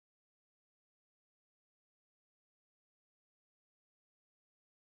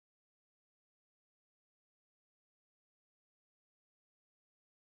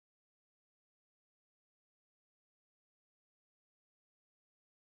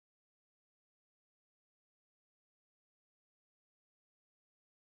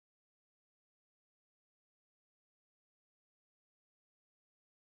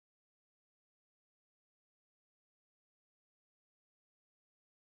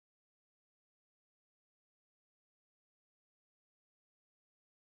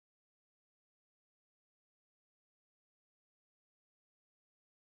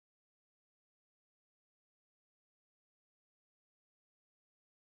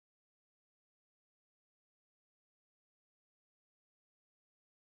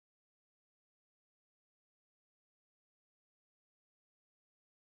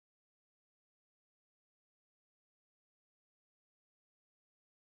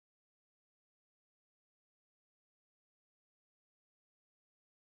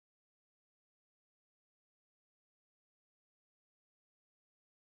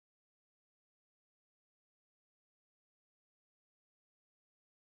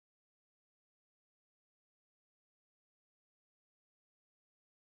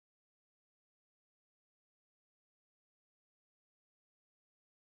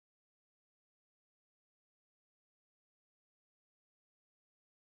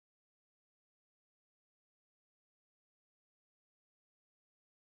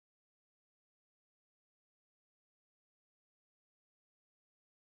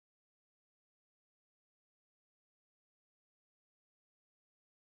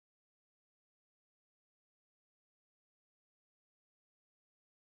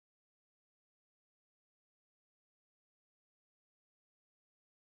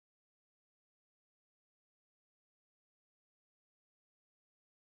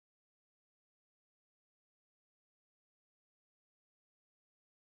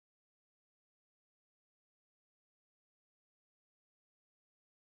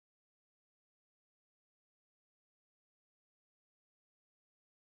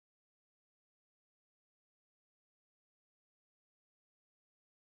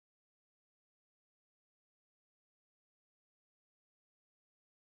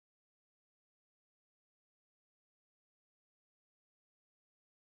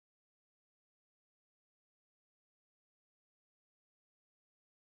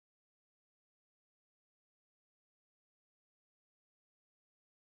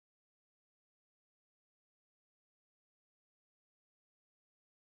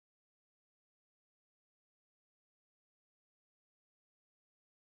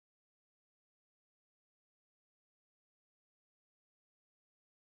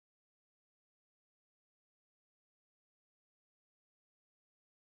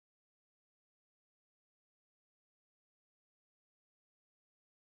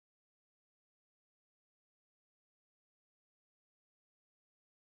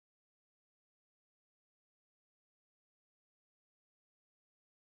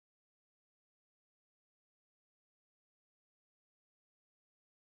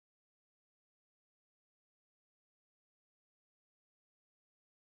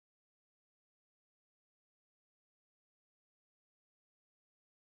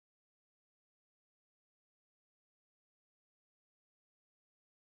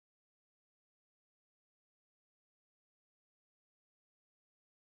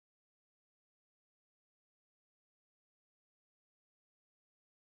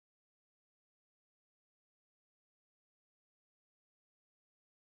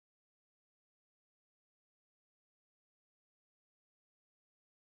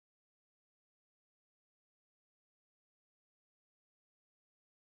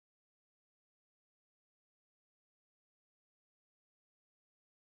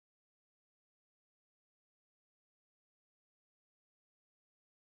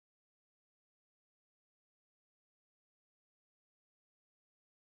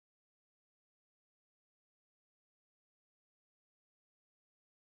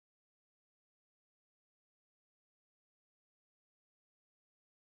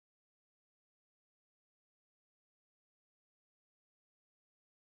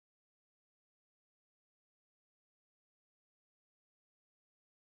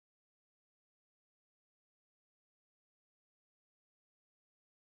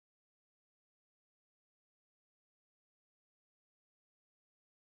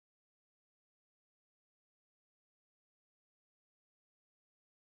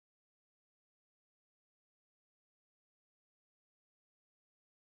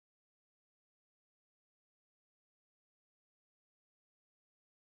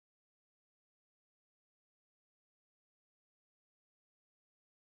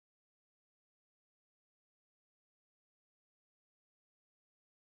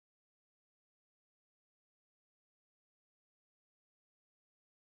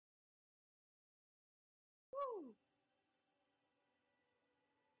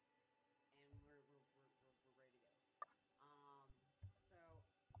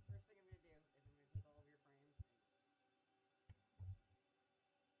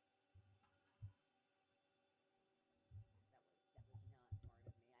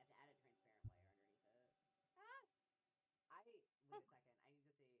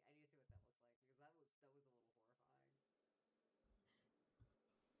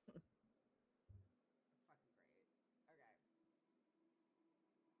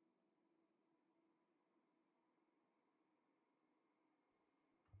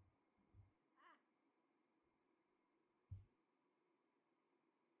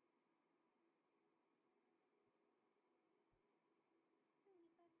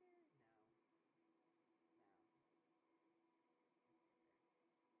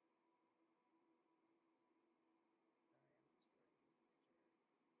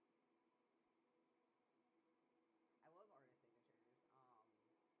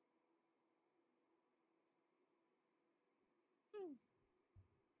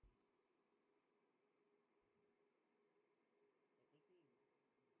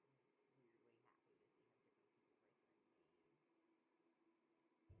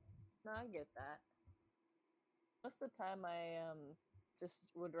I get that. Most of the time, I just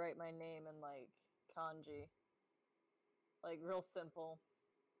would write my name in like kanji, like real simple.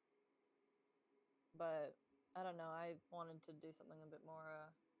 But I don't know. I wanted to do something a bit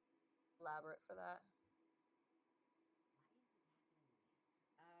more elaborate for that.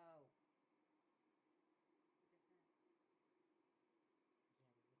 Why is this happening? Oh.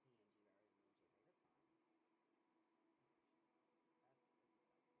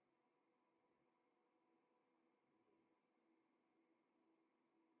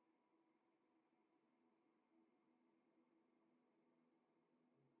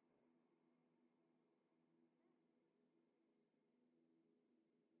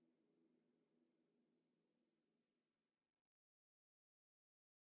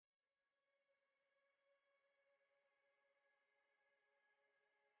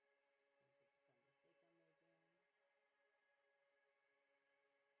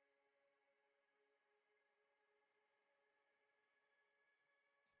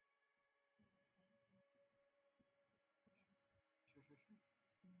 Sure, sure, sure.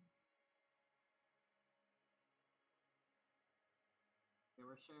 Yeah,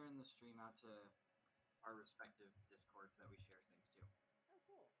 we're sharing the stream out to our respective discords that we share things to. Oh,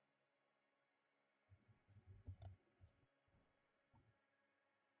 cool.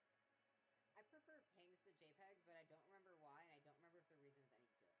 I prefer pings to JPEG, but I don't remember why, and I don't remember if the reason's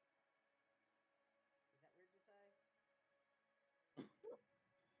any good. Is that weird to say?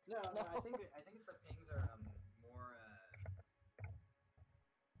 No, no, I think it's that pings are more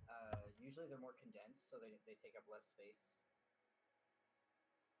usually they're more condensed, so they take up less space.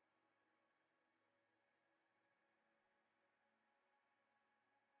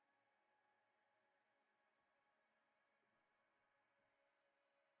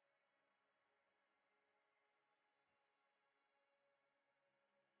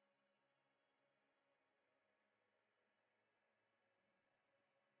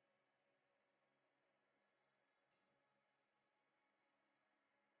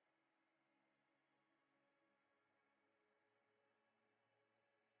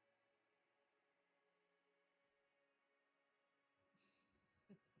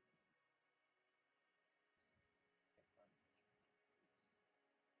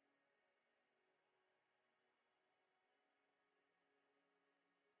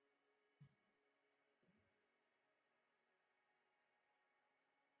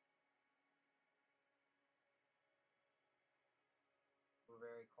 We're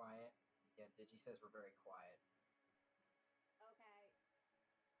very quiet. Yeah, Digi says we're very quiet. Okay.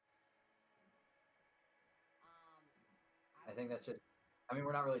 I think that's just. I mean,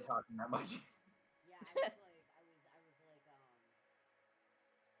 we're not really talking that much. Yeah, I was like, I was like, I was in this.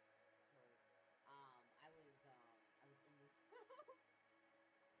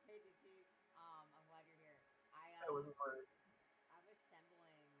 Hey, DT. I'm glad you're here. That was words. I'm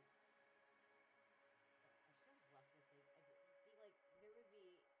assembling. I should have left this. See, like there would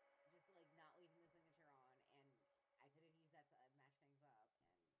be just like not leaving the signature on, and I could have used that to match things up, and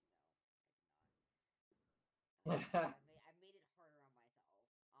no, I did not. I made it harder on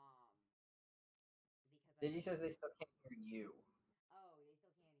myself. Because I. Digi says they still can't hear you. Oh, they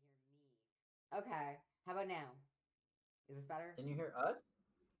still can't hear me. Okay. How about now? Is this better? Can you hear us?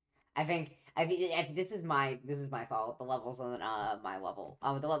 I think this is my fault. The levels on my level.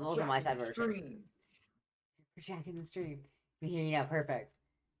 The levels on my side were restricted. We're tracking the stream. You can hear you now. Perfect.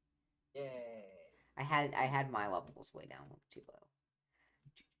 Yay. I had my levels way down too low.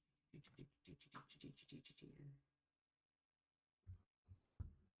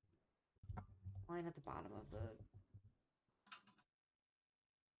 Line at the bottom of the.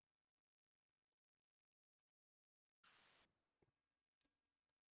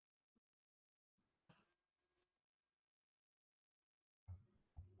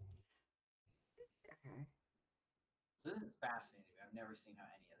 Okay. This is fascinating. I've never seen how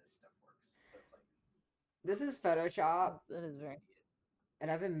any of this stuff works. So it's like. This is Photoshop. That is very. And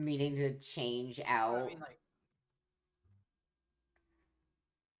I've been meaning to change out. I mean, like.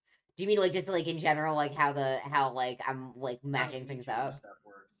 Do you mean like just like in general, like how like I'm like matching things up? Stuff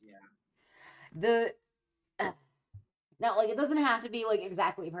works, yeah. Now, like, it doesn't have to be like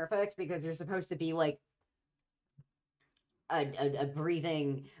exactly perfect because you're supposed to be like a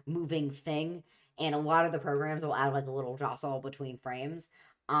breathing, moving thing, and a lot of the programs will add like a little jostle between frames.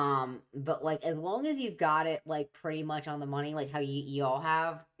 But like as long as you've got it like pretty much on the money, like how you all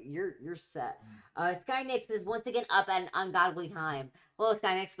have, you're set. Skynix is once again up at an ungodly time. Hello,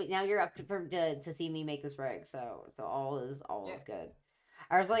 Skynix, but now you're up to see me make this rig, so all is good.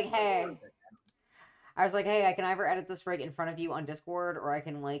 I was like, hey, I was like, hey, I can either edit this right in front of you on Discord, or I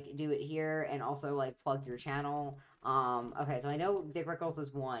can like do it here and also like plug your channel. Okay, so I know dickrickles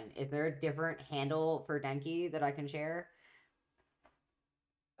is one. Is there a different handle for Denki that I can share?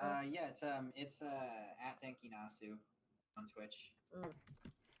 Yeah, it's at Denki Nasu on Twitch. Mm.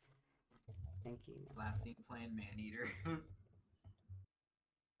 Denki. His last scene playing Maneater.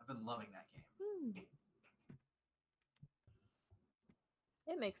 I've been loving that game.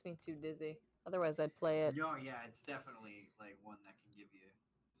 It makes me too dizzy. Otherwise, I'd play it. No, yeah, it's definitely like one that can give you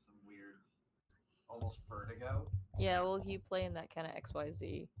some weird, almost vertigo. Yeah, well, you play in that kind of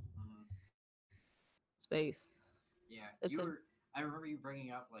XYZ space. Yeah, It's you were. I remember you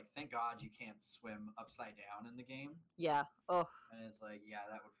bringing up like, thank God you can't swim upside down in the game. Yeah. Oh. And it's like, yeah,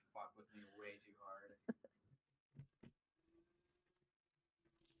 that would fuck with me way too hard.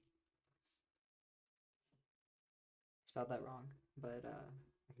 Spelled that wrong, but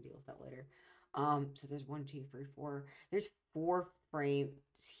I can deal with that later. So there's 1, 2, 3, 4. There's 4 frames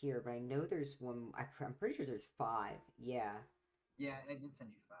here, but I know there's one. I'm pretty sure there's 5. Yeah. Yeah, I did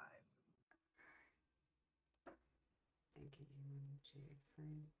send you 5. Okay, 1, 2, 3.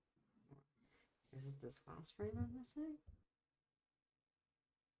 Is it this last frame I'm missing?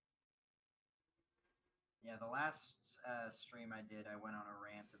 Yeah, the last stream I did, I went on a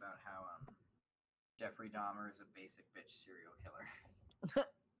rant about how Jeffrey Dahmer is a basic bitch serial killer.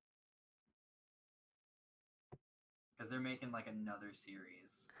 Because they're making like another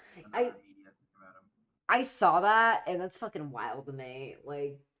series, another media thing about him. I saw that, and that's fucking wild to me.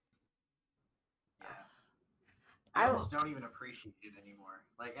 Like, yeah, I almost don't even appreciate it anymore.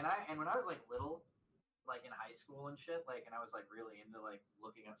 Like, and when I was like little, like in high school and shit, like, and I was like really into like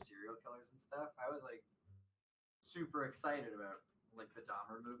looking up serial killers and stuff. I was like super excited about like the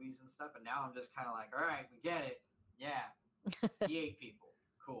Dahmer movies and stuff, and now I'm just kind of like, all right, we get it. Yeah, he ate people.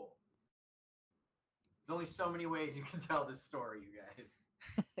 Cool. There's only so many ways you can tell this story, you guys.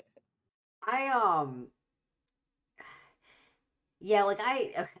 Yeah, like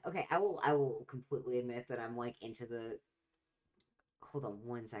okay, I will completely admit that I'm like into the. Hold on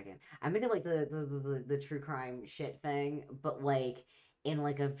 1 second. I'm into like the true crime shit thing, but like in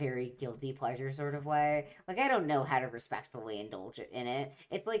like a very guilty pleasure sort of way. Like I don't know how to respectfully indulge in it.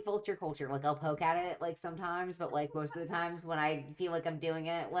 It's like vulture culture. Like I'll poke at it like sometimes, but like most of the times when I feel like I'm doing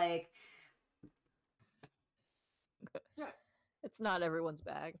it, like yeah, it's not everyone's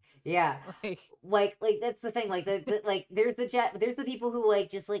bag. Yeah, like that's the thing. Like like there's the people who like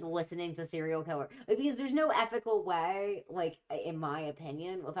just like listening to serial killer, like, because there's no ethical way, like in my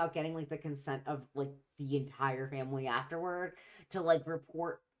opinion, without getting like the consent of like the entire family afterward to like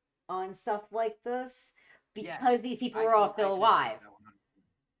report on stuff like this, because these people are all still alive.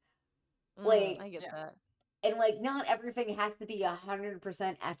 Like I get that. And like not everything has to be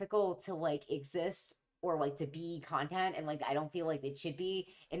 100% ethical to like exist or like to be content, and like I don't feel like it should be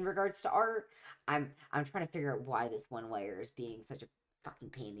in regards to art. I'm trying to figure out why this one layer is being such a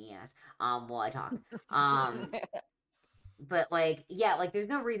fucking pain in the ass while I talk. But like yeah, like there's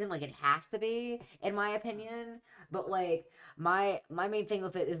no reason like it has to be, in my opinion, but like my main thing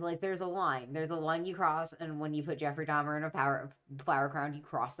with it is like there's a line you cross, and when you put Jeffrey Dahmer in a flower crown, you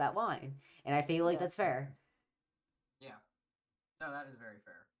cross that line, and I feel like that's fair. Yeah. No, that is very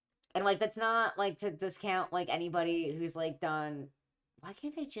fair. And like that's not like to discount like anybody who's like done. Why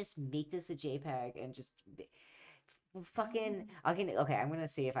can't I just make this a JPEG and just fucking? I can. Okay, I'm gonna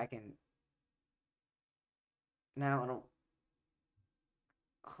see if I can. No, I don't.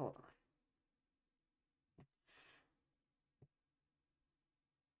 Hold on.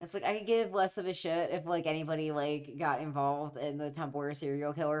 It's like I could give less of a shit if like anybody like got involved in the Tumblr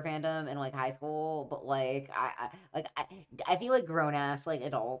serial killer fandom in like high school, but like I feel like grown ass like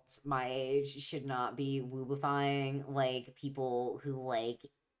adults my age should not be woobifying like people who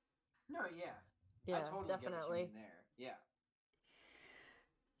like. No, yeah, yeah, I totally definitely. get what you mean there. Yeah.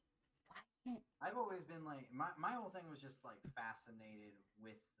 I've always been like my whole thing was just like fascinated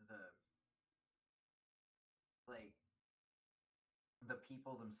with the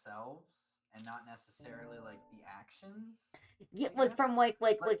people themselves and not necessarily like the actions. Yeah, like from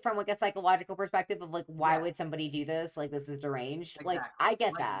from like a psychological perspective of like why would somebody do this? Like this is deranged. Exactly. Like I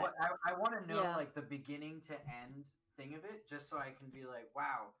get like, that. I want to know like the beginning to end thing of it, just so I can be like,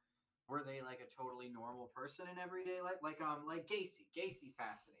 wow, were they like a totally normal person in everyday life? Like Gacy. Gacy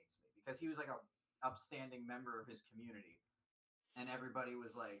fascinates me because he was like a upstanding member of his community, and everybody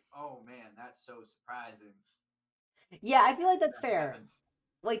was like, "Oh man, that's so surprising." Yeah, I feel like that's fair. Happened.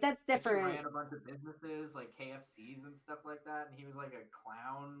 Like that's different. Like, he ran a bunch of businesses like KFCs and stuff like that, and he was like a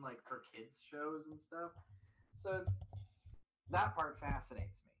clown like for kids shows and stuff. So it's that part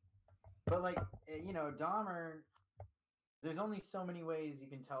fascinates me. But like, you know, Dahmer, there's only so many ways you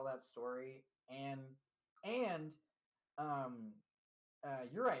can tell that story, and um,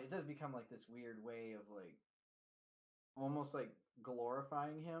 you're right. It does become like this weird way of like almost like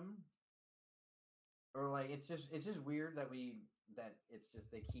glorifying him, or like it's just weird that it's just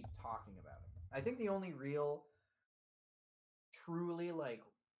they keep talking about him. I think the only real, truly like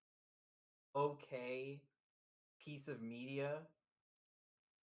okay piece of media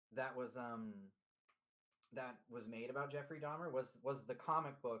that was made about Jeffrey Dahmer was the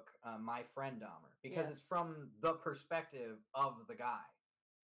comic book My Friend Dahmer, because it's from the perspective of the guy,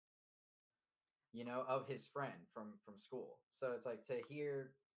 you know, of his friend from school. So it's like to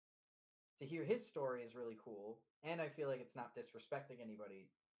hear his story is really cool, and I feel like it's not disrespecting anybody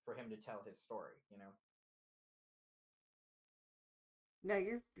for him to tell his story, you know. No,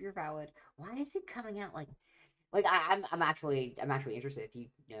 you're valid. Why is it coming out like I'm actually interested if you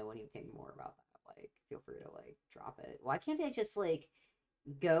know anything more about that. Like, feel free to like drop it. Why can't I just like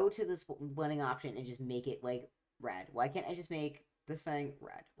go to this blending option and just make it like red? Why can't I just make this thing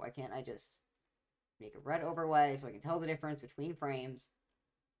red? Why can't I just make a red overlay so I can tell the difference between frames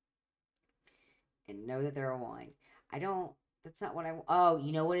and know that they're aligned? I don't. That's not what I. Oh,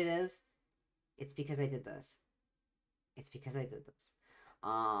 you know what it is? It's because I did this. It's because I did this.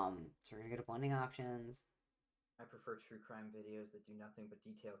 So we're gonna go to blending options. I prefer true crime videos that do nothing but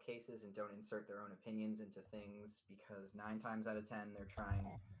detail cases and don't insert their own opinions into things, because 9 times out of 10 they're trying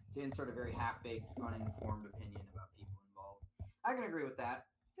to insert a very half-baked, uninformed opinion about people involved. I can agree with that.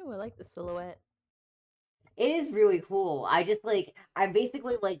 Oh, I like the silhouette. It is really cool. I'm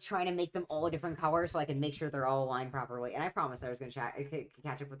basically like trying to make them all a different color so I can make sure they're all aligned properly. And I promised I was gonna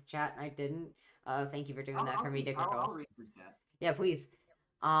catch up with the chat, and I didn't. Thank you for doing that for me, dickrickles. I'll read through that. Yeah, please.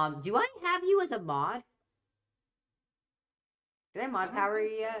 Do I have you as a mod? Did I mod power you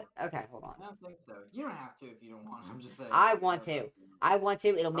yet? Okay, hold on. I don't think so. You don't have to if you don't want. I'm just saying. I want to. I want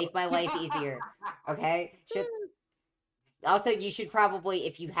to. It'll make my life easier. Okay? Also, you should probably,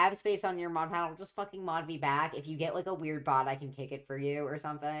 if you have space on your mod panel, just fucking mod me back. If you get like a weird bot, I can kick it for you or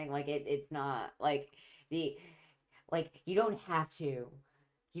something. Like it's not like you don't have to.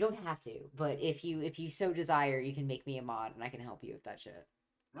 You don't have to, but if you so desire, you can make me a mod and I can help you with that shit.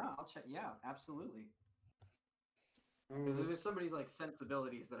 No, I'll check. Yeah, absolutely. Because if there's somebody's like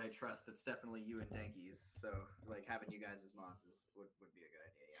sensibilities that I trust, it's definitely you and Denki's. So like having you guys as mods would be a good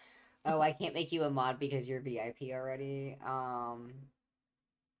idea. Yeah. Oh, I can't make you a mod because you're VIP already. I'm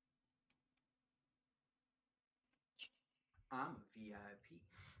a VIP.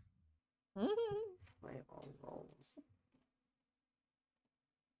 Play all roles.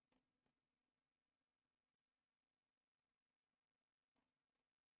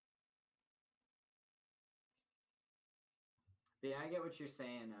 Yeah, I get what you're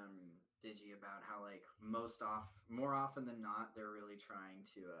saying, Digi, about how like more often than not, they're really trying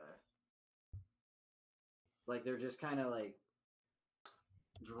to like they're just kind of like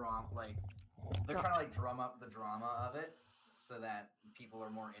trying to like drum up the drama of it so that people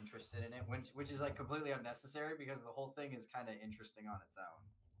are more interested in it, which is like completely unnecessary because the whole thing is kind of interesting on its own.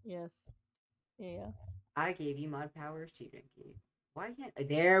 Yes. Yeah. I gave you mod powers too, Denki. Why can't?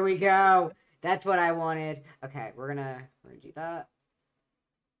 There we go. That's what I wanted. Okay, we're gonna do that.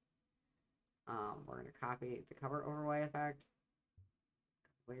 We're gonna copy the cover overlay effect.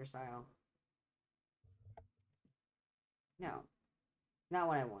 Layer style. No, not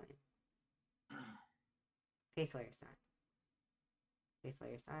what I wanted. Face layer style. Face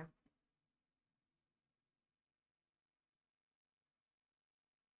layer style.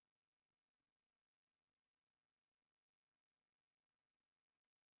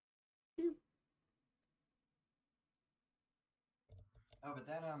 Oh, but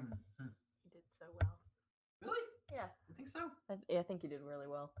that He did so well. Really? Yeah. I think so. I think you did really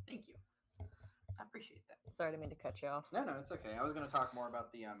well. Thank you. I appreciate that. Sorry, I didn't mean to cut you off. No, it's okay. I was going to talk more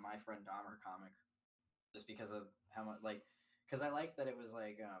about the My Friend Dahmer comic, just because of how much because I liked that it was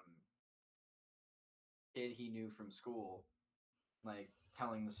like kid he knew from school, like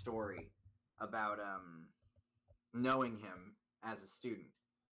telling the story about knowing him as a student.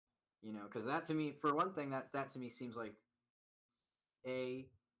 You know, because that to me, for one thing, that to me seems like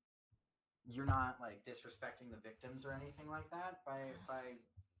you're not like disrespecting the victims or anything like that by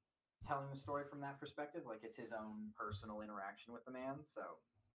telling the story from that perspective. Like it's his own personal interaction with the man, so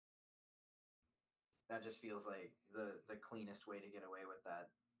that just feels like the cleanest way to get away with that,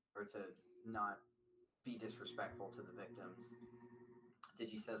 or to not be disrespectful to the victims.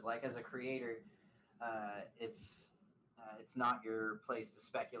 Digi says, like, as a creator, it's not your place to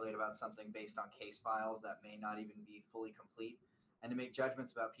speculate about something based on case files that may not even be fully complete. and to make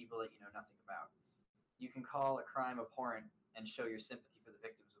judgments about people that you know nothing about. You can call a crime abhorrent and show your sympathy for the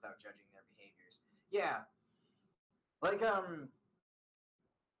victims without judging their behaviors. Yeah,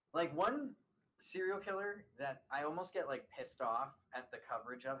 like one serial killer that I almost get like pissed off at the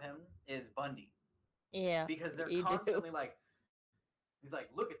coverage of him is Bundy. Yeah, because they're you do. constantly like, he's like,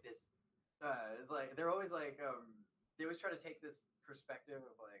 look at this. It's like they're always like, they always try to take this perspective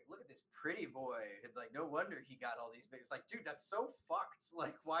of like, look at this pretty boy. It's like no wonder he got all these big. It's like, dude, that's so fucked.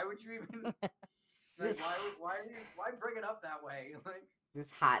 Like, why would you even? Like, why bring it up that way? Like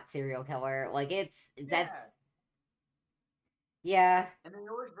this hot serial killer, like it's yeah. that's yeah. And they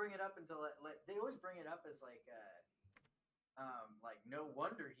always bring it up until they always bring it up as like no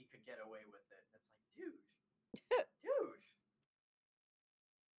wonder he could get away with it. And it's like, dude,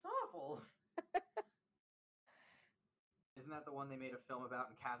 it's awful. Isn't that the one they made a film about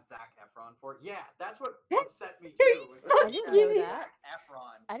and cast Zac Efron for? Yeah, that's what upset me too. I didn't know that. Zac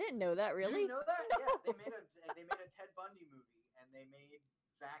Efron. I didn't know that. Really? You didn't know that? No. Yeah, they made a Ted Bundy movie and they made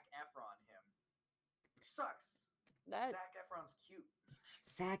Zac Efron him, which sucks. Zac Efron's cute.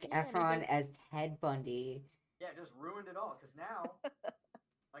 Zac Efron as Ted Bundy. Yeah, just ruined it all. Because now,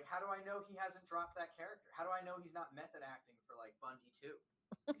 like, how do I know he hasn't dropped that character? How do I know he's not method acting for like Bundy 2?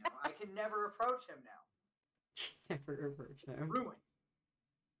 You know, I can never approach him now. Never approach him. Ruined.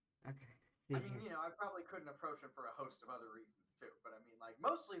 Okay. I mean, you know, I probably couldn't approach him for a host of other reasons too, but I mean, like,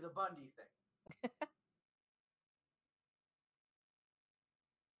 mostly the Bundy thing.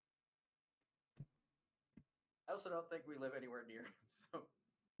 I also don't think we live anywhere near him, so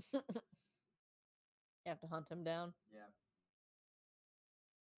you have to hunt him down. Yeah.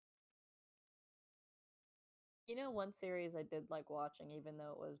 You know, one series I did like watching, even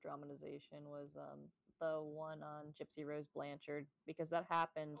though it was dramatization, was the one on Gypsy Rose Blanchard, because that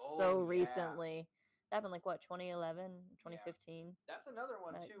happened so recently. That happened like what, 2011, 2015? That's another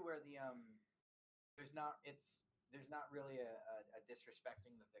one too where the there's not really a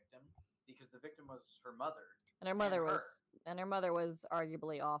disrespecting the victim, because the victim was her mother. And her mother was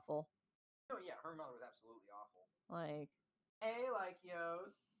arguably awful. Oh yeah, her mother was absolutely awful. Like, hey, like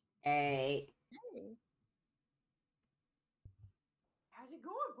Yos. Hey. How's it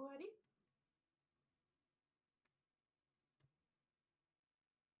going, buddy?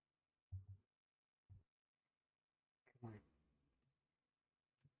 Come on.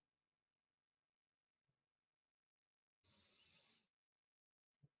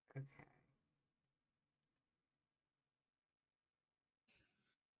 Okay.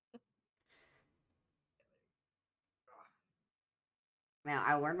 Now,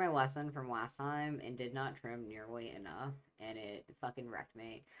 I learned my lesson from last time and did not trim nearly enough, and it fucking wrecked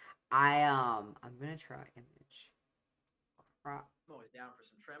me. I'm gonna try image crop. I'm always down for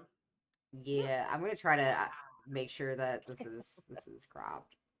some trim. Yeah, I'm gonna try to make sure that this is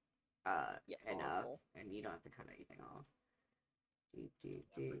cropped enough, and you don't have to cut anything off.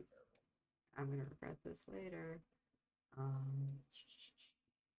 I'm gonna regret this later.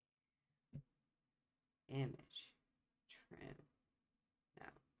 Image trim. No.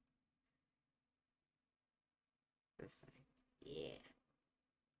 This way. Yeah.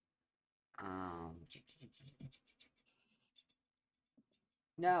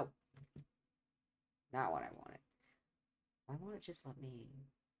 No. Not what I wanted. Why won't it just let me?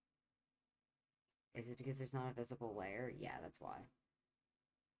 Is it because there's not a visible layer? Yeah, that's why.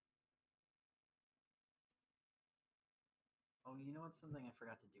 Oh, you know what's something I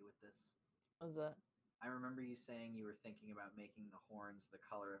forgot to do with this? What was that? I remember you saying you were thinking about making the horns the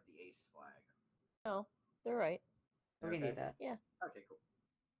color of the ace flag. No, they're right. We can do that. Yeah. Okay, cool.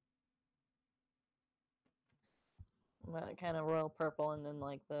 Kind of royal purple, and then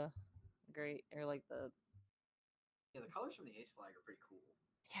like the great, or like the. Yeah, the colors from the ace flag are pretty cool.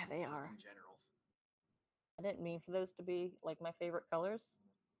 Yeah, they are. In general. I didn't mean for those to be like my favorite colors,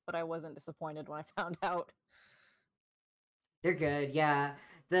 but I wasn't disappointed when I found out. They're good, yeah.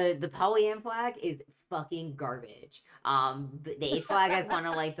 The polyam flag is fucking garbage. The ace flag is one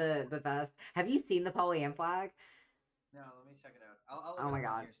of like the best. Have you seen the polyam flag? No, let me check it out. I'll oh my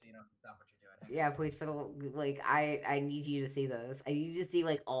god! Here so you don't stop what you're doing. Yeah, please, for the like, I need you to see this. I need you to see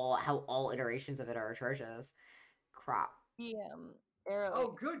like how all iterations of it are atrocious. Crop. Yeah. Arrow.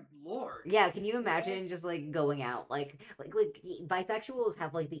 Oh, good lord! Yeah, can you imagine just like going out like bisexuals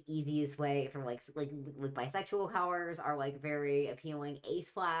have like the easiest way for like bisexual colors are like very appealing. Ace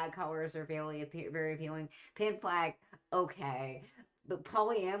flag colors are very appealing. Pan flag, okay, but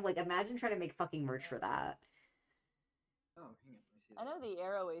polyam, like imagine trying to make fucking merch for that. Oh, hang on, let me see. I know the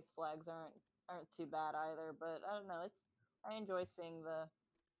arrow ace flags aren't too bad either, but I don't know. I enjoy seeing the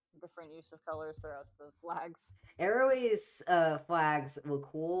different use of colors throughout the flags. Airways flags look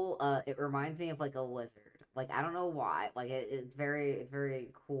cool. It reminds me of like a lizard. Like I don't know why. Like it's very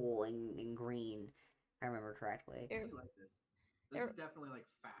cool and green. If I remember correctly. I do like this. This is definitely like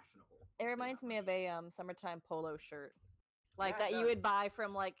fashionable. It reminds me of a summertime polo shirt, like Yeah, it that you would does. buy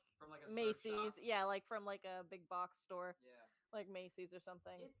from like From like a surf Macy's. shop. Yeah, like from like a big box store, Yeah. like Macy's or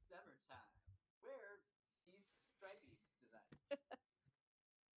something. It's summertime. Wear these stripy designs.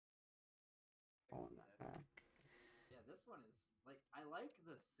 Oh, no. Yeah, this one is like I like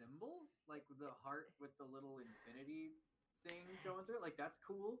the symbol, like the heart with the little infinity thing going through it. Like that's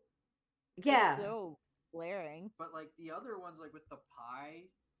cool. Yeah. It's so glaring. But like the other ones, like with the pie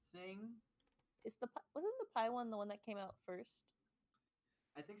thing. Wasn't the pie one the one that came out first?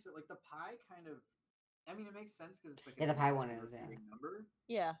 I think so. Like the pie kind of. I mean, it makes sense because it's like Yeah, the pie one is, yeah. number.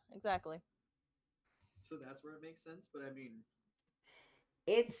 Yeah, exactly. So that's where it makes sense. But I mean,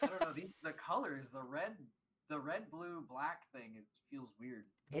 it's I don't know the colors, the red, blue, black thing. It feels weird.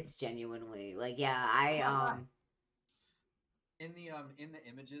 It's genuinely like I In the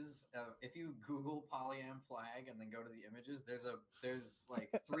images, if you Google polyam flag and then go to the images, there's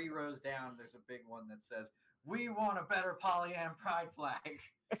like 3 rows down. There's a big one that says, "We want a better polyam pride flag."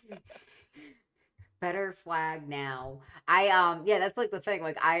 better flag now. Yeah, that's like the thing.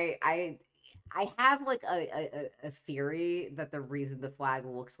 Like I have like a theory that the reason the flag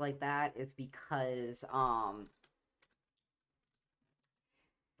looks like that is because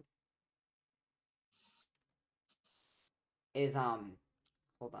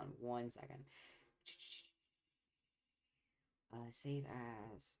hold on 1 second. Save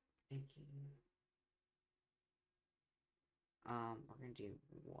as Denki. We're gonna do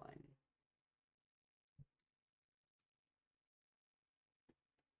 1.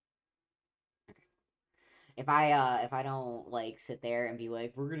 If I don't like sit there and be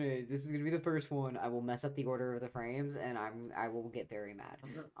like, this is gonna be the first one, I will mess up the order of the frames and I will get very mad.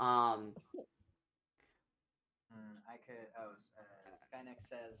 I could. Skynex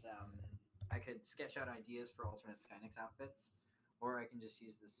says I could sketch out ideas for alternate Skynex outfits, or I can just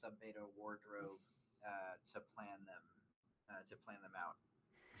use the sub beta wardrobe to plan them out.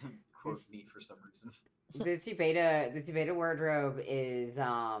 Quote me for some reason. This beta wardrobe is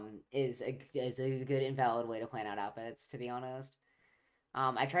a good and valid way to plan out outfits, to be honest.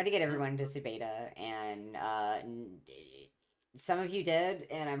 I tried to get everyone to beta, and some of you did,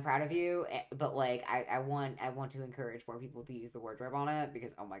 and I'm proud of you. But like, I want to encourage more people to use the wardrobe on it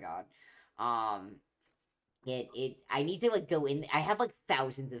because oh my god, I need to like go in. I have like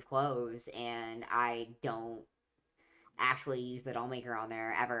thousands of clothes, and I don't actually use the doll maker on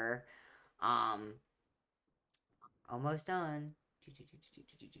there ever. Almost done.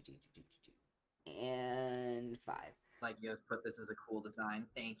 And 5. Like you put this as a cool design.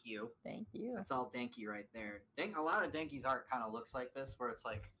 Thank you. Thank you. That's all Denki right there. A lot of Denki's art kind of looks like this, where it's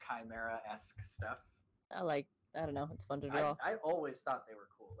like Chimera-esque stuff. I don't know. It's fun to draw. I always thought they were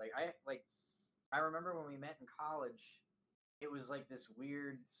cool. I remember when we met in college, it was like this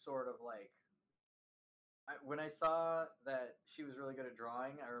weird sort of like. When I saw that she was really good at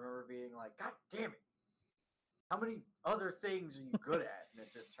drawing, I remember being like, "God damn it! How many other things are you good at?" And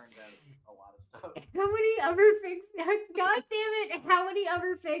it just turns out it's a lot of stuff. How many other things? God damn it! How many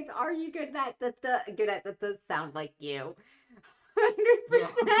other things are you good at that does sound like you?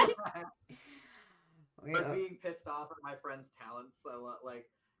 100%. But being pissed off at my friend's talents,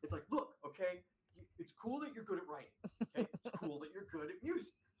 it's like, look, okay, it's cool that you're good at writing. Okay, it's cool that you're good at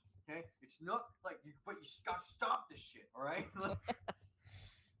music. Okay, it's not like but you gotta stop this shit. All right,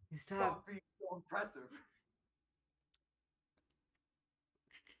 stop being so impressive.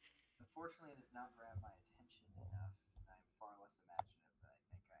 Unfortunately, it does not grab my attention enough. I'm far less imaginative than I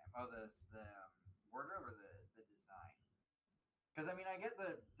think I am. Oh, the wardrobe or the design? Because I mean, I get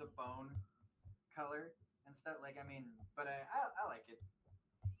the bone color and stuff. Like, I mean, but I like it.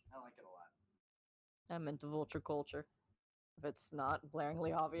 I like it a lot. I'm into vulture culture. If it's not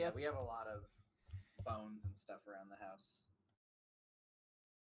blaringly obvious. Yeah, we have a lot of bones and stuff around the house,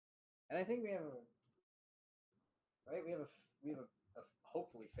 and I think we have a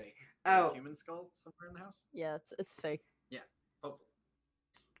hopefully fake human skull somewhere in the house. Yeah, it's fake. Yeah, hopefully.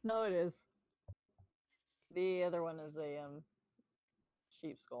 No, it is. The other one is a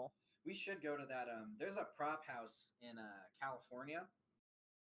sheep skull. We should go to that. There's a prop house in California,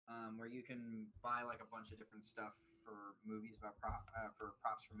 where you can buy like a bunch of different stuff for movies for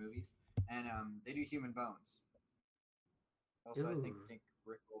props for movies, and they do human bones. Also, I think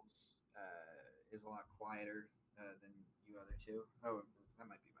dickrickles is a lot quieter than you other two. Oh, that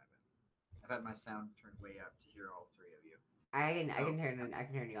might be my bad. I've had my sound turned way up to hear all 3 of you. I can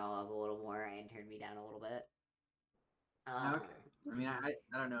turn y'all up a little more and turn me down a little bit. Okay. I mean, I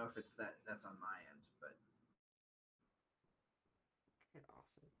don't know if it's that's on my end, but could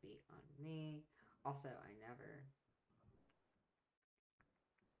also be on me. Also, I never.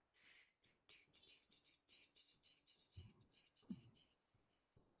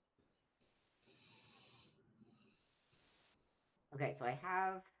 Okay, so I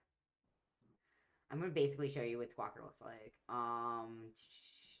have. I'm gonna basically show you what Squawker looks like.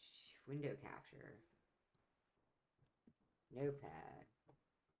 Window capture. Notepad.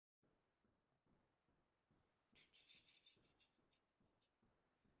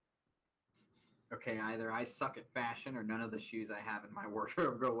 okay, either I suck at fashion or none of the shoes I have in my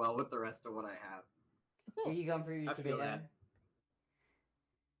wardrobe go well with the rest of what I have. Are you going for your I feel beta? that.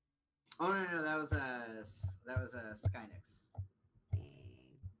 Oh no, that was a Skynix.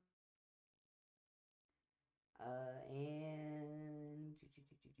 And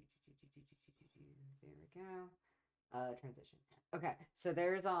there we go. Transition. Okay, so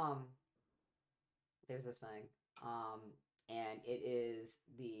there's this thing. And it is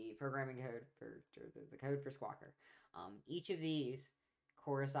the programming code for the code for Squawker. Each of these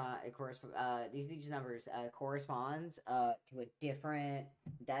these numbers corresponds to a different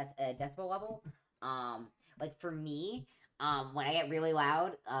decibel level. Like for me, when I get really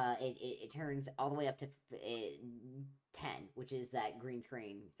loud, it turns all the way up to 10, which is that green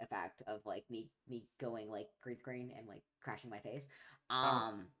screen effect of like me going like green screen and like crashing my face.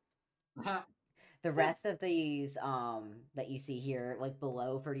 The rest of these that you see here, like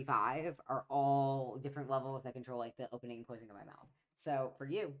below 35, are all different levels that control like the opening and closing of my mouth. So for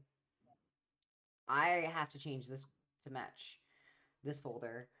you, I have to change this to match this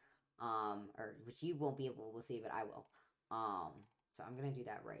folder, or which you won't be able to see, but I will. So I'm gonna do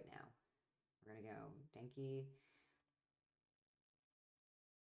that right now. We're gonna go Denki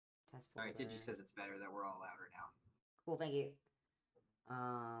test folder. All right, Digi says it's better that we're all louder now. Cool, thank you.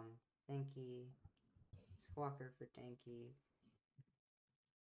 Denki, Squawker for Denki.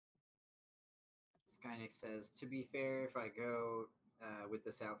 Skynix says, to be fair, if I go with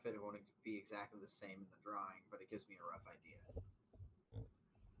this outfit, it won't be exactly the same in the drawing, but it gives me a rough idea.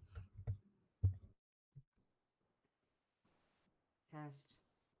 Test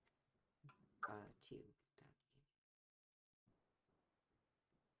 2.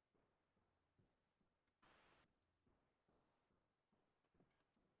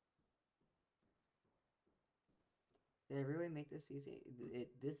 Did I really make this easy?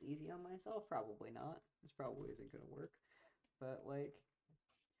 This easy on myself? Probably not. This probably isn't gonna work. But like,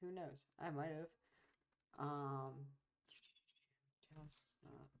 who knows? I might have. Test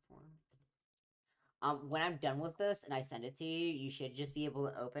form. When I'm done with this and I send it to you, you should just be able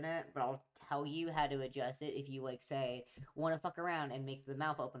to open it. But I'll tell you how to adjust it if you like say want to fuck around and make the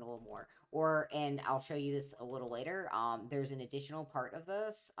mouth open a little more. And I'll show you this a little later. There's an additional part of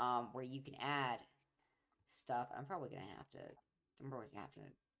this where you can add stuff. I'm probably gonna have to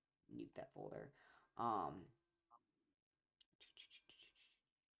nuke that folder.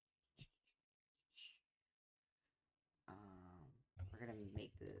 We're gonna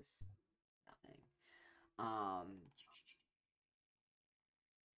make this nothing.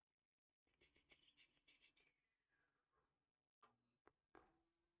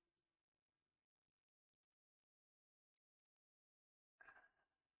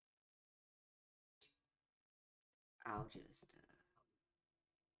 I'll just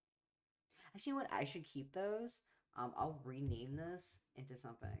actually, what I should keep those. I'll rename this into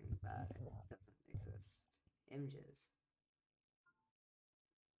something that doesn't exist. Images.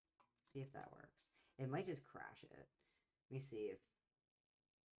 See if that works. It might just crash it. Let me see if.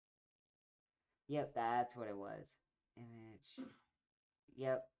 Yep, that's what it was. Image.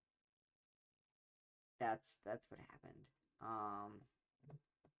 Yep. That's what happened.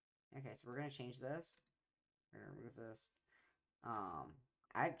 Okay, so we're gonna change this. We're gonna remove this.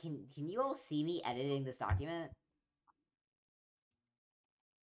 Can you all see me editing this document?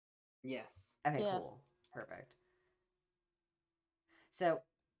 Yes. Okay, yeah. Cool. Perfect. So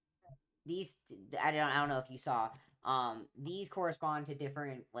these I don't know if you saw these correspond to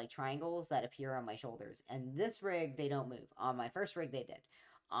different like triangles that appear on my shoulders, and this rig they don't move. On my first rig they did.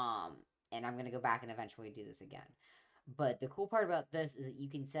 And I'm gonna go back and eventually do this again. But the cool part about this is that you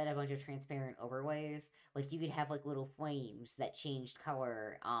can set a bunch of transparent overlays. Like you could have like little flames that changed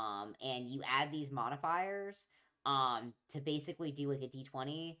color. And you add these modifiers to basically do like a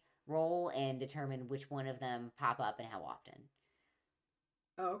D20 roll and determine which one of them pop up and how often.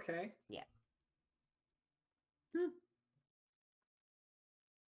 Oh, okay. Yeah.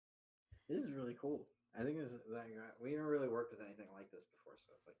 This is really cool. I think this that we never really worked with anything like this before,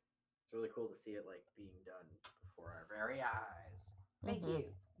 so it's like it's really cool to see it like being done before our very eyes. Thank you.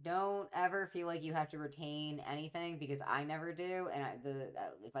 Don't ever feel like you have to retain anything because I never do. And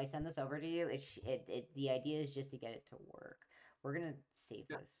if I send this over to you, the idea is just to get it to work. We're gonna save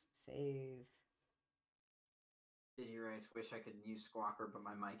this. Save. Did you guys wish I could use Squawker, but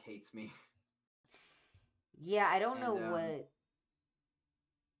my mic hates me. Yeah, I don't know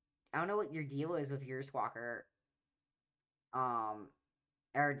what your deal is with your Squawker.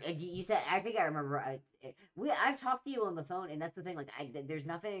 Or you said, I think I remember. I've talked to you on the phone, and that's the thing. Like, there's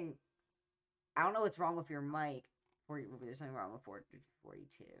nothing. I don't know what's wrong with your mic. There's something wrong with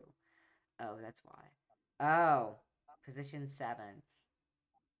 42. Oh, that's why. Oh, position 7.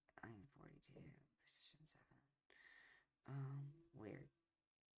 I'm 42. Position 7. Weird.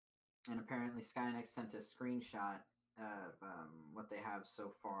 And apparently, Skynex sent a screenshot of what they have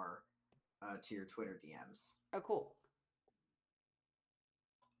so far to your Twitter DMs. Oh, cool.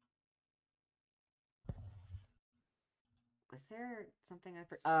 Was there something I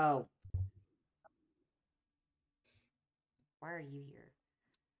forgot? Oh. Why are you here?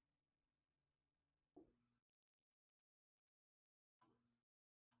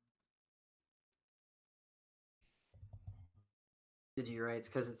 Did you write? It's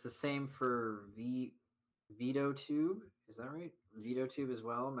because it's the same for Vtube. Is that right? Vtube as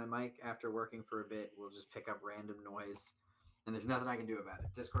well. My mic, after working for a bit, will just pick up random noise, and there's nothing I can do about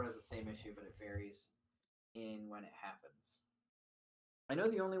it. Discord has the same issue, but it varies in when it happens. I know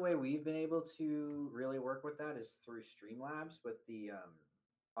the only way we've been able to really work with that is through Streamlabs with the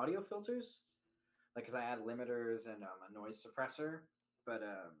audio filters, like because I add limiters and a noise suppressor, but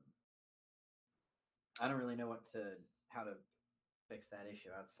I don't really know how to fix that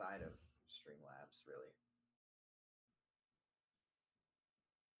issue outside of Streamlabs, really.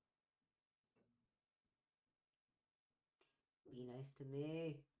 Be nice to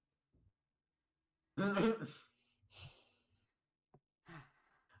me.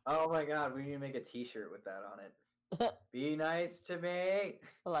 Oh my god, we need to make a t-shirt with that on it. Be nice to me.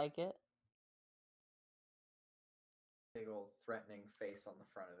 I like it. Big old threatening face on the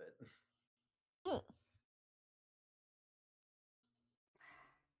front of it.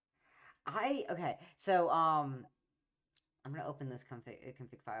 Okay, so I'm gonna open this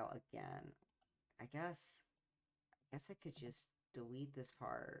config file again. I guess I could just delete this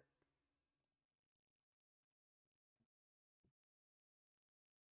part.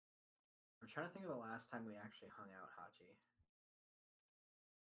 I'm trying to think of the last time we actually hung out, Hachi.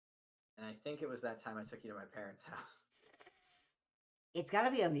 And I think it was that time I took you to my parents' house. It's got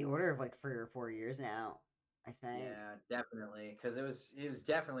to be on the order of like 3 or 4 years now, I think. Yeah, definitely, because it was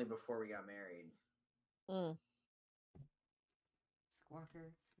definitely before we got married. Squawker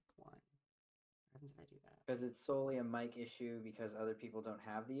 1. What happens if I do that? Because it's solely a mic issue because other people don't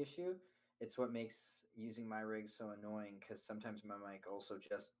have the issue. It's what makes using my rig so annoying because sometimes my mic also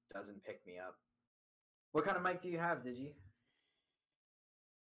just doesn't pick me up. What kind of mic do you have, Digi?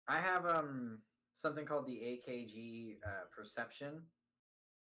 I have something called the AKG Perception.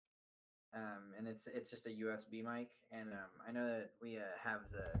 And it's just a USB mic, and I know that we have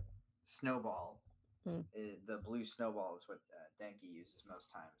the Snowball. The blue Snowball is what Denki uses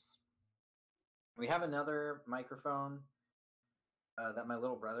most times. We have another microphone that my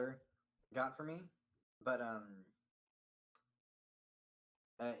little brother got for me, but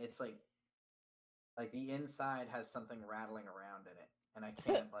it's like the inside has something rattling around in it, and I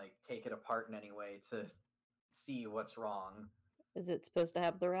can't like take it apart in any way to see what's wrong. Is it supposed to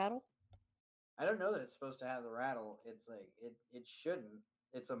have the rattle? I don't know that it's supposed to have the rattle. It's like it shouldn't.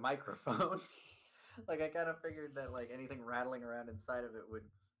 It's a microphone. Like I kind of figured that like anything rattling around inside of it would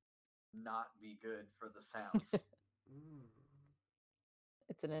not be good for the sound.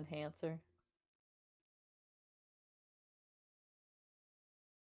 It's an enhancer.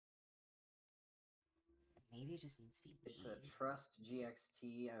 Maybe it just needs to be made. It's a Trust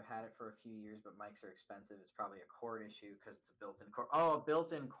GXT. I've had it for a few years, but mics are expensive. It's probably a cord issue because it's a built-in cord. Oh, a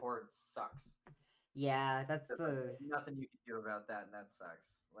built-in cord sucks. Yeah, that's the nothing you can do about that, and that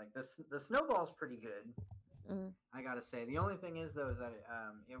sucks. Like the Snowball's pretty good. I gotta say. The only thing is though is that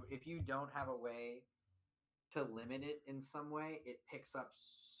if you don't have a way to limit it in some way, it picks up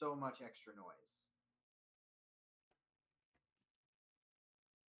so much extra noise.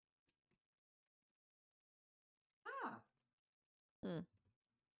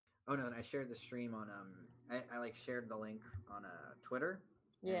 Oh no, and I shared the stream on I like shared the link on Twitter.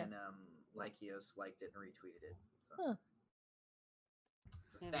 Yeah. And Lykios liked it and retweeted it. So,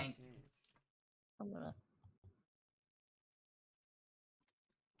 so thank you. I'm gonna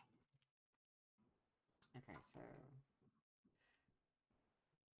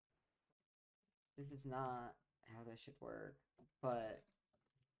this is not how this should work, but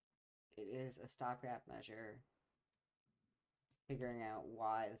it is a stopgap measure figuring out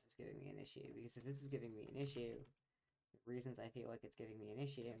why this is giving me an issue. Because if this is giving me an issue, the reasons I feel like it's giving me an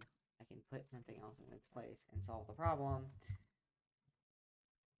issue, I can put something else in its place and solve the problem.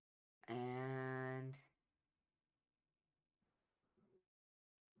 And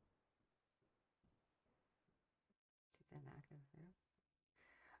did that not go through?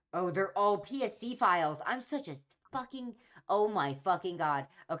 Oh, they're all PSD files. I'm such a fucking, oh my fucking god.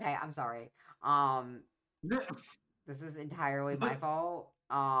 Okay, I'm sorry. This is entirely my fault.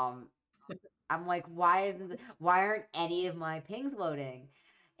 I'm like, why aren't any of my pings loading?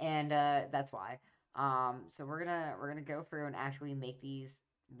 And that's why. So we're gonna go through and actually make these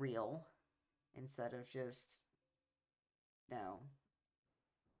real instead of just no.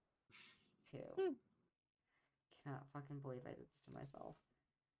 Two. Cannot fucking believe I did this to myself.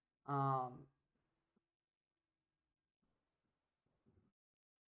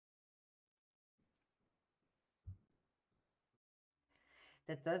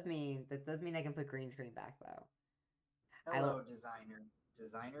 That does mean I can put green screen back though. Hello,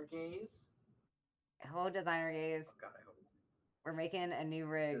 designer gaze. Hello, designer gaze. Oh god, I hope we're making a new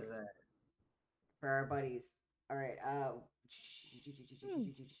rig for our buddies. All right.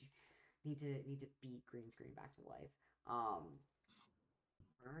 Need to beat green screen back to life.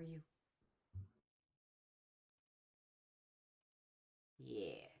 Where are you?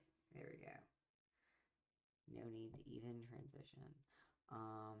 Yeah, there we go. No need to even transition.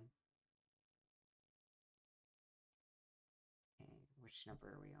 Okay, which number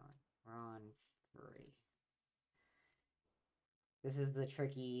are we on? We're on 3. This is the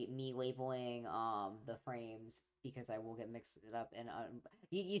tricky me labeling the frames because I will get mixed up and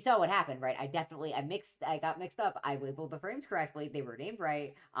you saw what happened, right? I got mixed up. I labeled the frames correctly. They were named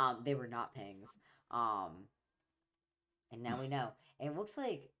right. They were not pings. And now we know. And it looks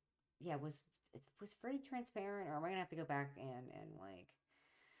like yeah, it was very transparent, or am I gonna have to go back and like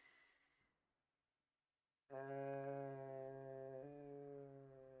 4,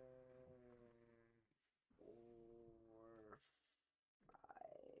 5.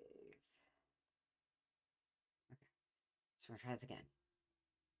 Okay, so we're gonna try this again.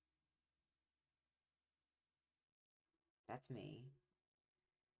 That's me.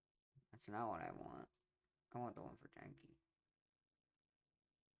 That's not what I want. I want the one for Denki.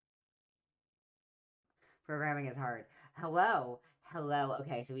 Programming is hard. Hello.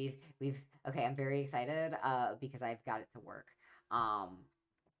 Okay, so we've okay, I'm very excited because I've got it to work. I'm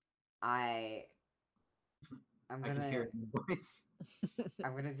gonna hear it in your voice.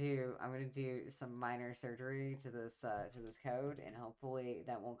 I'm gonna do some minor surgery to this code, and hopefully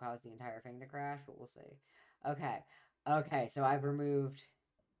that won't cause the entire thing to crash, but we'll see. Okay, so I've removed.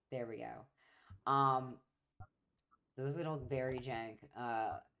 There we go. So this is gonna look very jank.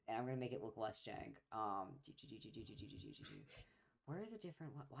 And I'm gonna make it look less jank. Why are the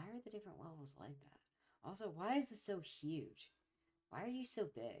different levels like that? Also, why is this so huge? Why are you so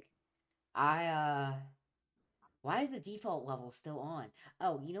big? Why is the default level still on?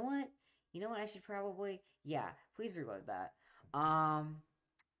 Oh, you know what? I should probably, yeah, please reload that.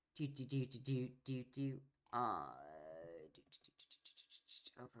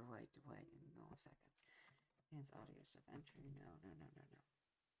 Overlay delay in milliseconds. Advanced audio stuff entry. No.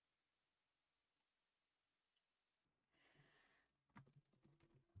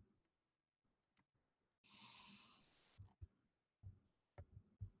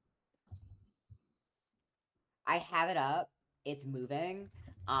 I have it up. It's moving.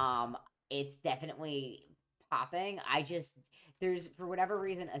 It's definitely popping. There's for whatever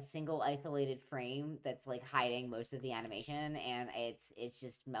reason a single isolated frame that's like hiding most of the animation, and it's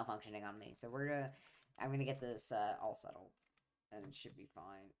just malfunctioning on me. So I'm gonna get this all settled, and it should be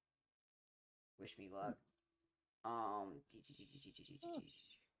fine. Wish me luck. I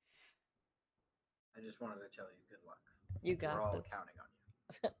just wanted to tell you good luck. You got We're all this. counting on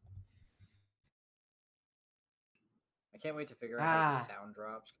you. I can't wait to figure out how the sound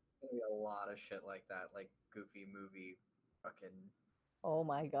drops. There's gonna be a lot of shit like that, like Goofy movie, fucking. Oh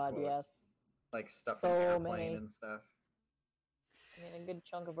my god, quotes. yes. Like stuff So from Airplane many. and stuff. I mean, a good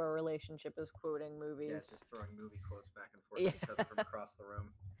chunk of our relationship is quoting movies. Yeah, just throwing movie quotes back and forth to each other from across the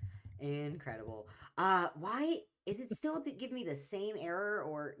room. Incredible. Why is it still give me the same error?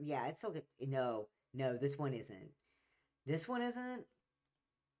 Or yeah, it's still no. This one isn't. This one isn't.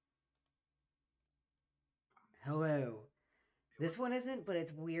 Hello. This one isn't, but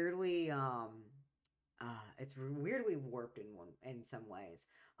it's weirdly warped in some ways.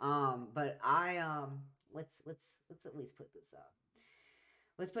 But let's at least put this up.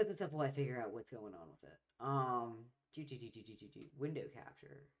 let's put this up while I figure out what's going on with it. Window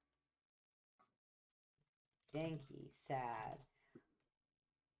capture. Denki, sad.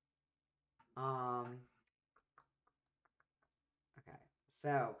 Okay.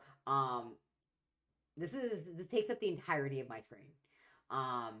 So, this takes up the entirety of my screen.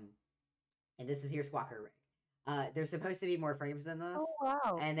 And this is your squawker rig. There's supposed to be more frames than this. Oh,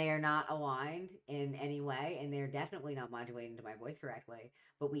 wow. And they are not aligned in any way, and they're definitely not modulating to my voice correctly.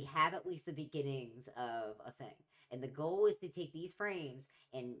 But we have at least the beginnings of a thing. And the goal is to take these frames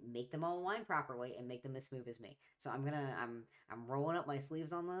and make them all align properly and make them as smooth as me. So I'm rolling up my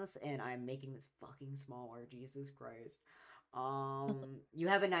sleeves on this, and I'm making this fucking smaller. Jesus Christ. You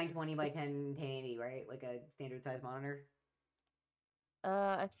have a 920 by 1080, right? Like a standard size monitor?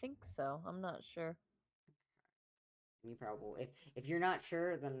 I think so. I'm not sure. You probably, if you're not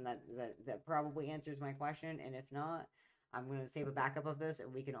sure, then that probably answers my question. And if not, I'm gonna save a backup of this,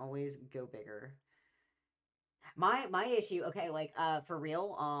 and we can always go bigger. My issue, okay, like for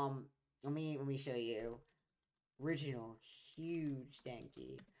real, let me show you. Original huge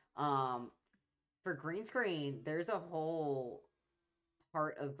Denki. For green screen, there's a whole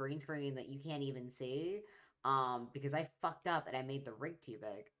part of green screen that you can't even see. Because I fucked up and I made the rig too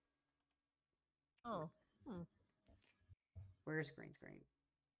big. Oh. Where's green screen?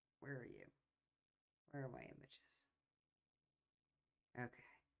 Where are you? Where are my images? Okay.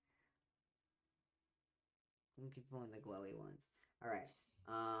 I'm keep pulling the glowy ones. All right.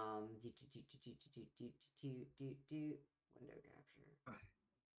 Window capture.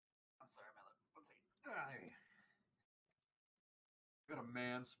 I'm sorry, my lip. One second. There you go. Got a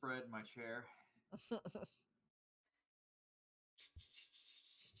man spread in my chair.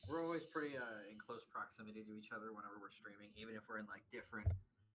 We're always pretty in close proximity to each other whenever we're streaming, even if we're in like different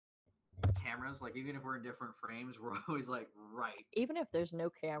cameras. Like even if we're in different frames, we're always like right. Even if there's no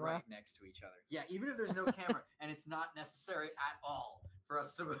camera. Right next to each other. Yeah, even if there's no camera, and it's not necessary at all for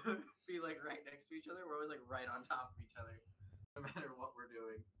us to be like right next to each other. We're always like right on top of each other, no matter what we're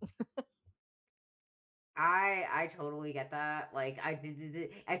doing. I totally get that. Like I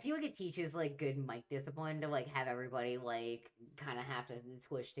feel like it teaches like good mic discipline to like have everybody like kind of have to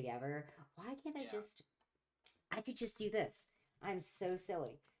twitch together. Why can't I could just do this. I'm so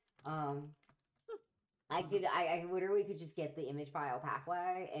silly. I literally could just get the image file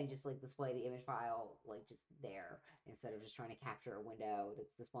pathway and just like display the image file like just there instead of just trying to capture a window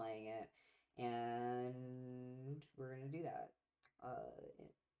that's displaying it. And we're gonna do that.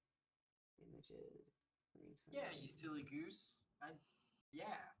 Images. Yeah, you silly goose. Yeah,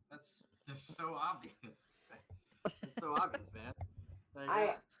 that's just so obvious. It's so obvious, man. Like,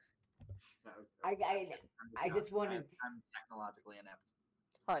 I just wanted. I'm technologically inept.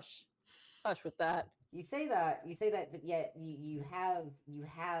 Hush with that. You say that, but yet you have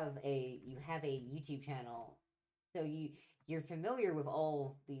a YouTube channel, so you're familiar with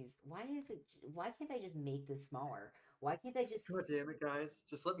all these. Why can't I just make this smaller? Why can't I just... God damn it, guys.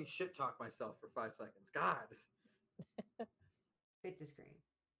 Just let me shit talk myself for 5 seconds. God. Fit to screen.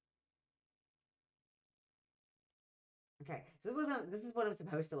 Okay, so this is what I'm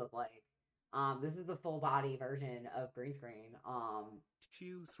supposed to look like. This is the full body version of green screen.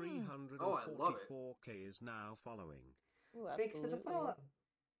 Q344K is now following. Ooh, thanks for the follow.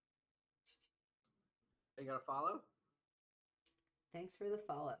 You got a follow? Thanks for the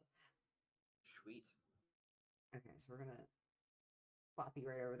follow. Sweet. Okay, so we're gonna plop you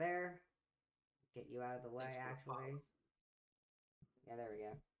right over there. Get you out of the way, actually. Yeah, there we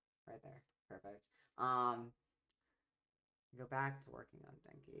go. Right there. Perfect. Go back to working on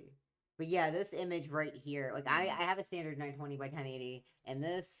Denki. But yeah, this image right here, like I have a standard 920 by 1080, and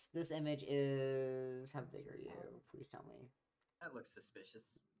this image is... How big are you? Please tell me. That looks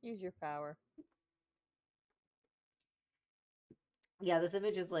suspicious. Use your power. Yeah, this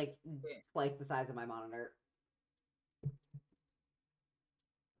image is like twice the size of my monitor.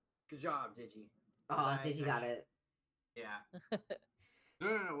 Good job, Digi. Oh, Digi got it. Yeah.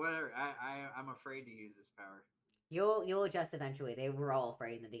 No, whatever. I'm afraid to use this power. You'll adjust eventually. They were all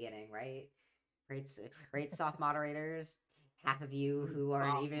afraid in the beginning, right? Great soft moderators. Half of you who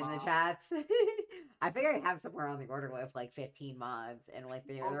aren't even in the chats. I think I have somewhere on the order with like 15 mods, and like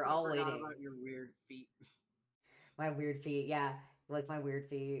they're all waiting. About your weird feet. My weird feet, yeah, like my weird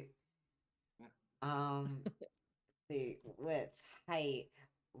feet. See, with height,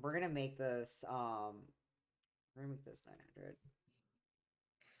 we're gonna make this 900.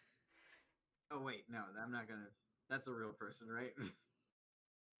 Oh wait, no, I'm not gonna. That's a real person, right?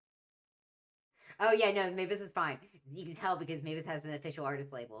 Oh yeah, no, Mavis is fine. You can tell because Mavis has an official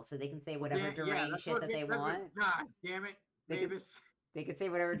artist label, so they can say whatever deranged shit that they want. God damn it, Mavis. They can say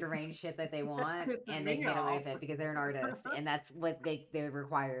whatever deranged shit that they want, and they can get away with it because they're an artist, and that's what they're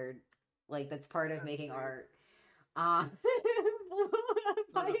required. Like that's part of making art. So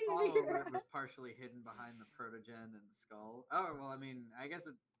the follower was partially hidden behind the protogen and skull. Oh well, I mean, I guess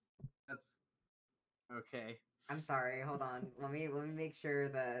that's okay. I'm sorry. Hold on. Let me make sure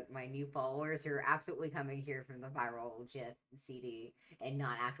that my new followers who are absolutely coming here from the viral GIF CD and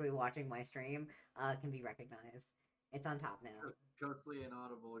not actually watching my stream can be recognized. It's on top now. Ghostly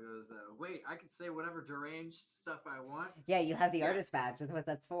Inaudible goes, wait, I could say whatever deranged stuff I want. Yeah, you have the artist badge. That's what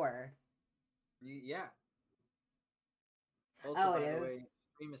that's for. Yeah. Also, Oh, by it the is? way,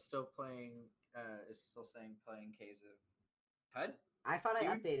 stream is still playing. Is still saying playing K's of Cud. I thought I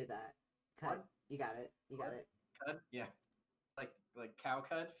Dude? updated that. Cud. What? You got it. You got it. Cud. Yeah. Like cow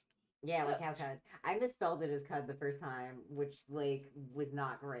cud. Yeah, like how Cud. I misspelled it as Cud the first time, which like was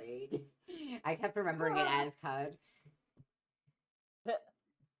not great. I kept remembering it as Cud.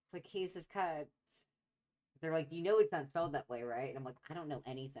 It's like case of Cud. They're like, you know it's not spelled that way, right? And I'm like, I don't know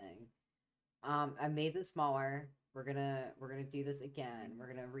anything. I made this smaller. We're gonna do this again. We're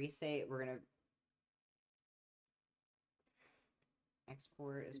gonna restate. We're gonna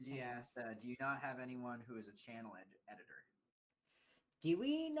export as He asked, do you not have anyone who is a channel editor? Do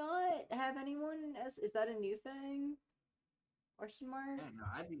we not have anyone as? Is that a new thing? Question mark. I don't know.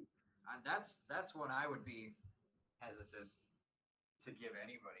 I'd be. That's what I would be hesitant to give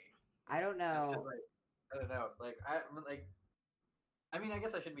anybody. I don't know. Like, I don't know. I mean, I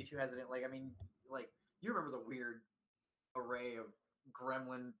guess I shouldn't be too hesitant. Like, I mean, like you remember the weird array of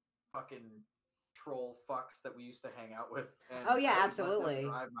gremlin fucking troll fucks that we used to hang out with. And oh yeah, I absolutely.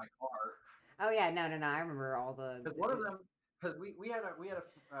 drive my car. Oh yeah, no. I remember all the. Because one of them, because we had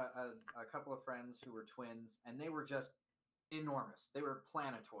a couple of friends who were twins, and they were just enormous. They were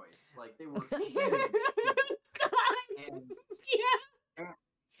planetoids. Like they were huge. And,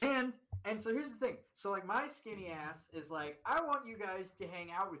 yeah. And so here's the thing. So like my skinny ass is like, I want you guys to hang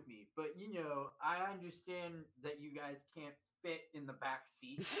out with me, but you know, I understand that you guys can't fit in the back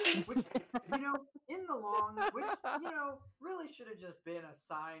seat, which you know, in the long, which you know, really should have just been a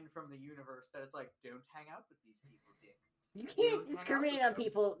sign from the universe that it's like, don't hang out with these people, dick. You can't discriminate on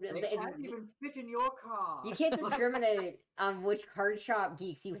people. They can't even fit in your car. You can't discriminate on which card shop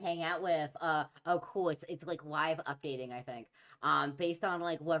geeks you hang out with. Oh, cool. It's like live updating, I think. Based on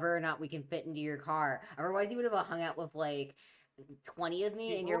like whether or not we can fit into your car. Otherwise, you would have hung out with like 20 of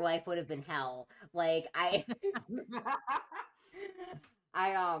me, and your life would have been hell. Like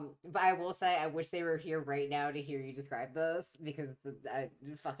but I will say I wish they were here right now to hear you describe this because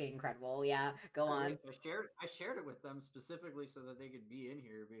it's fucking incredible. Yeah, go on. I shared it with them specifically so that they could be in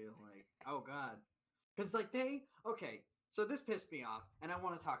here being like, oh god, because like so this pissed me off, and I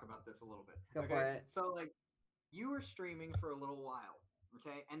want to talk about this a little bit. Go for it. So like, you were streaming for a little while,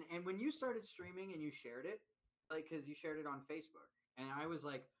 okay, and when you started streaming and you shared it, like, because you shared it on Facebook, and I was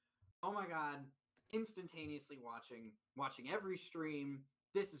like, oh my god. Instantaneously watching every stream.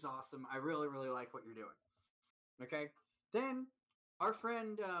 This is awesome. I really, really like what you're doing. Okay. Then our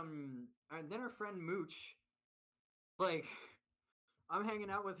friend Mooch, like, I'm hanging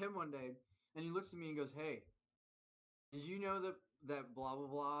out with him one day, and he looks at me and goes, "Hey, did you know that blah blah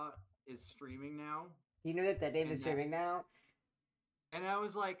blah is streaming now?" You know that name is streaming now? And I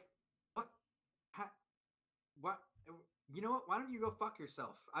was like, "What? What?" You know what? Why don't you go fuck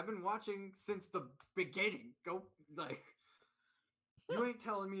yourself? I've been watching since the beginning. Go, like, you ain't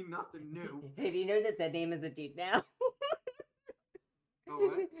telling me nothing new. Hey, do you know that name is a dude now? Oh,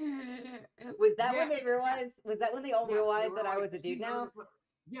 what? Was that when they realized? Was that when they all realized that I was a dude now?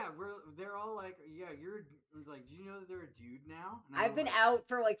 Yeah, they're all like, yeah, you're like, do you know that they're a dude now? I've been out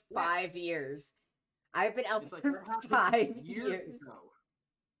for like 5 years. I've been out for 5 years.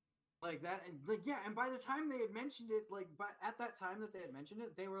 Like that, like yeah, and by the time they had mentioned it, at that time that they had mentioned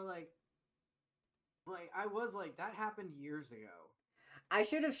it, they were like I was like, that happened years ago. I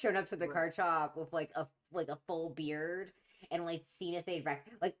should have shown up to the card shop with like a full beard and like seen if they'd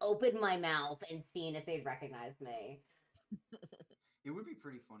opened my mouth and seen if they'd recognized me. It would be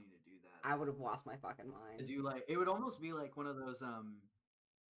pretty funny to do that. I would have lost my fucking mind. To do it would almost be like one of those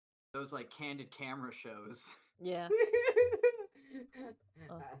like candid camera shows. Yeah.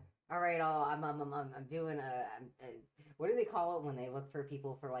 All right, I'm doing what do they call it when they look for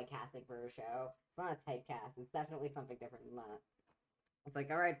people for like casting for a show? It's not a typecast. It's definitely something different than that. It's like,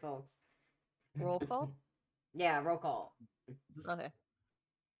 all right, folks. Roll call? Yeah, roll call. Okay.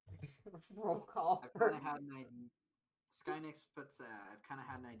 Roll call. I've kind of had an idea. Skynix puts, I've kind of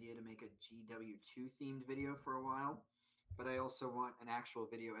had an idea to make a GW2 themed video for a while, but I also want an actual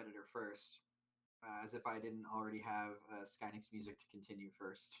video editor first. as if I didn't already have Skynix music to continue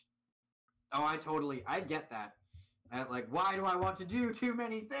first. Oh, I get that. Like, why do I want to do too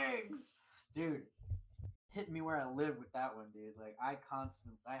many things? Dude, hit me where I live with that one, dude. Like, I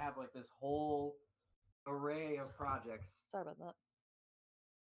have like this whole array of projects. Sorry about that.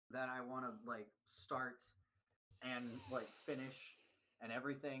 That I want to like start and like finish and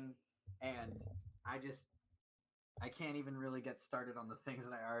everything. And I can't even really get started on the things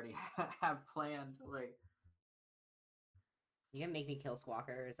that I already have planned. Like, you gonna make me kill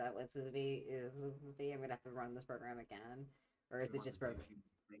Squawker? Is that what's gonna be? I'm gonna have to run this program again, or is it just broken?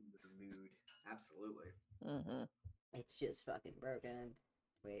 The mood, absolutely. Mm-hmm. It's just fucking broken.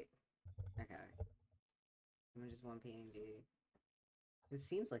 Wait, okay. I'm just one PNG. This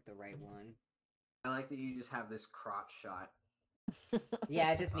seems like the right one. I like that you just have this crotch shot.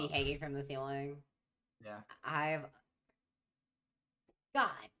 Yeah, it's just me hanging from the ceiling. Yeah.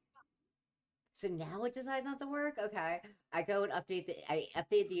 God. So now it decides not to work? Okay. I go and I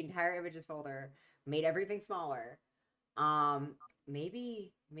update the entire images folder, made everything smaller.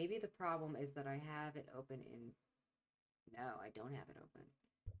 Maybe the problem is that I have it open in... No, I don't have it open.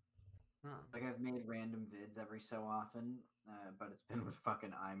 Huh. Like, I've made random vids every so often, but it's been with fucking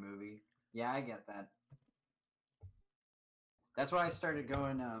iMovie. Yeah, I get that. That's why I started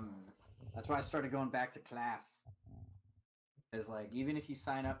going back to class. Is like, even if you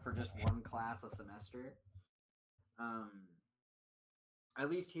sign up for just one class a semester, at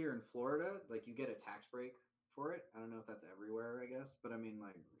least here in Florida, like, you get a tax break for it. I don't know if that's everywhere, I guess, but I mean,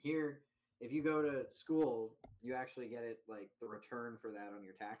 like, here, if you go to school, you actually get it, like, the return for that on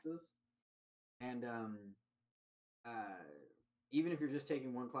your taxes. And even if you're just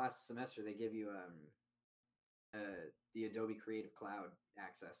taking one class a semester, they give you the Adobe Creative Cloud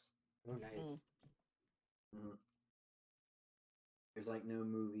access. Oh, nice. Mm-hmm. There's like no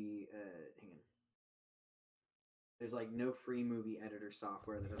movie. Hang on. There's like no free movie editor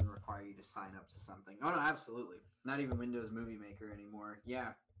software that doesn't require you to sign up to something. Oh no, absolutely. Not even Windows Movie Maker anymore.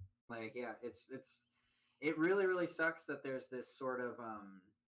 Yeah, like yeah, it really really sucks that there's this sort of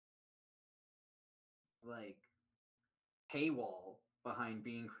like paywall behind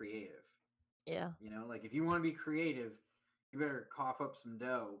being creative. Yeah. You know, like if you want to be creative, you better cough up some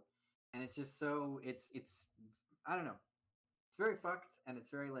dough. And it's just so it's I don't know. It's very fucked and it's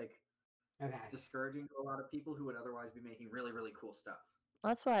very like discouraging to a lot of people who would otherwise be making really, really cool stuff.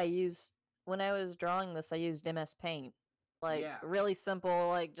 That's why when I was drawing this, I used MS Paint. Like, really simple,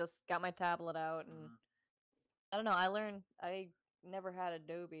 like, just got my tablet out, and I don't know, I never had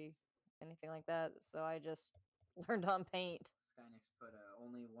Adobe, anything like that, so I just learned on Paint. Skynix put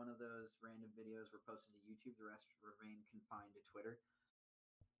only one of those random videos were posted to YouTube, the rest remain confined to Twitter.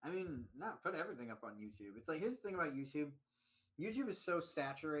 I mean, not put everything up on YouTube. It's like, here's the thing about YouTube. YouTube is so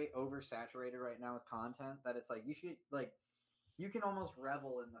oversaturated right now with content that it's like you can almost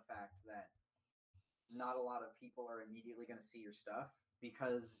revel in the fact that not a lot of people are immediately going to see your stuff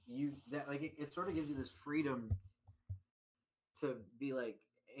because it sort of gives you this freedom to be like,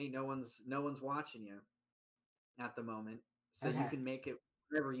 hey, no one's watching you at the moment, so you can make it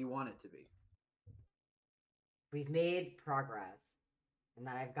whatever you want it to be. We've made progress, and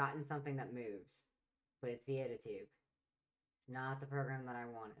that I've gotten something that moves, but it's Vtuber. It's not the program that I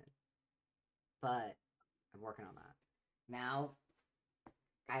wanted, but I'm working on that. Now,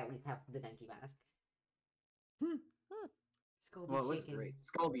 I at least have the Denki mask. Skull be shaking. Looks great.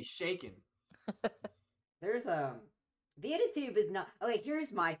 Skull be shaking. There's Vtuber is not... Okay,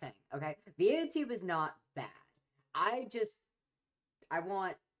 here's my thing, okay? Vtuber is not bad. I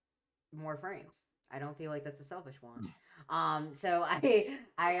want more frames. I don't feel like that's a selfish one. So I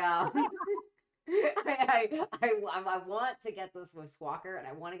want to get this with Squawker, and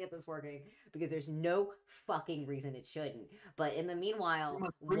I want to get this working because there's no fucking reason it shouldn't. But in the meanwhile,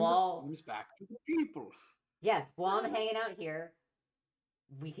 while back to the people. Yeah, while I'm hanging out here,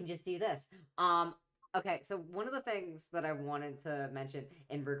 we can just do this. Okay, so one of the things that I wanted to mention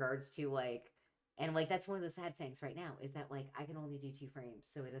in regards to like, and like that's one of the sad things right now is that like I can only do 2 frames,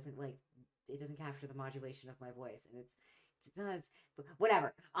 so it doesn't capture the modulation of my voice, and it's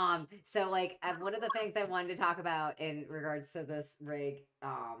whatever. So like one of the things I wanted to talk about in regards to this rig,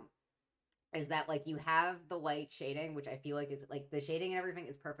 is that like you have the light shading, which I feel like is like the shading and everything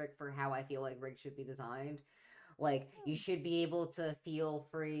is perfect for how I feel like rigs should be designed. Like you should be able to feel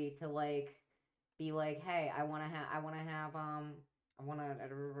free to like be like, hey, I want to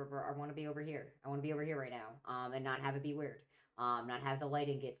be over here. I want to be over here right now. And not have it be weird. not have the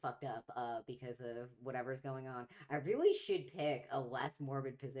lighting get fucked up because of whatever's going on. I really should pick a less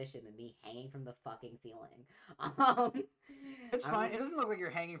morbid position than me hanging from the fucking ceiling. It's fine. It doesn't look like you're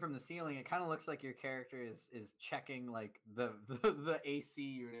hanging from the ceiling. It kind of looks like your character is checking like the AC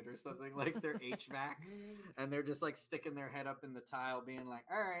unit or something, like their HVAC, and they're just like sticking their head up in the tile, being like,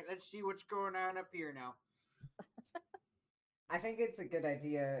 "All right, let's see what's going on up here now." I think it's a good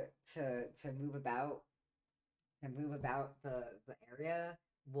idea to move about the area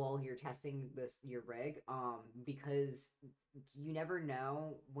while you're testing your rig, because you never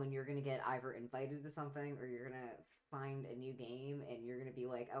know when you're gonna get either invited to something or you're gonna find a new game and you're gonna be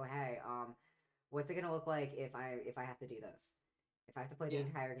like, oh hey, what's it gonna look like if I have to do this? If I have to play the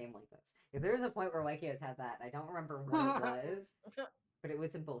entire game like this? If there was a point where Lykios had that, I don't remember what it was, but it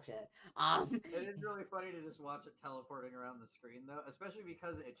was some bullshit. It is really funny to just watch it teleporting around the screen, though, especially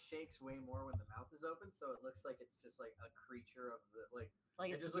because it shakes way more when the mouth is open, so it looks like it's just like a creature of the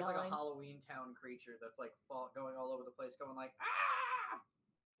like it just looks like a Halloween Town creature that's like going all over the place, going like ah.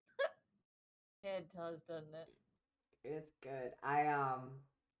 It does, doesn't it? It's good.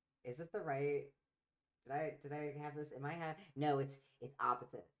 Is it the right? Did I have this in my head? No, it's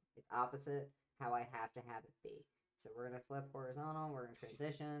opposite. It's opposite how I have to have it be. So we're gonna flip horizontal. We're gonna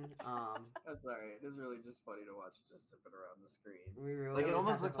transition. That's alright. It's really just funny to watch it just zipping around the screen. Really like it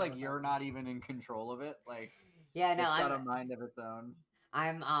almost looks like you're not even in control of it. Like yeah, no, it's got a mind of its own.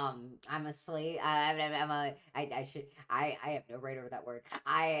 I'm a slave. I have no right over that word.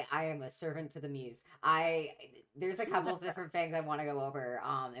 I am a servant to the muse. There's a couple of different things I want to go over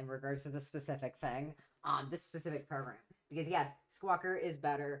in regards to this specific thing, this specific program, because yes, Squawker is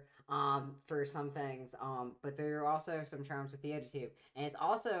better for some things, but there are also some charms with the Vtuber, and it's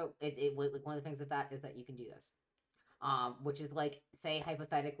also one of the things with that is that you can do this. Which is like, say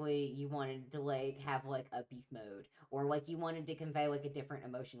hypothetically you wanted to like have like a beast mode, or like you wanted to convey like a different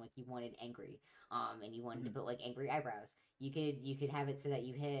emotion, like you wanted angry, and you wanted to put like angry eyebrows. You could have it so that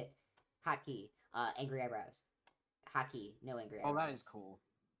you hit hotkey, angry eyebrows, hotkey, no angry eyebrows. Oh, that is cool.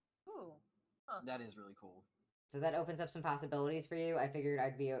 Ooh, huh. That is really cool. So that opens up some possibilities for you. I figured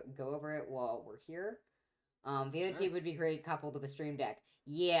I'd go over it while we're here. VOT would be great coupled with a stream deck.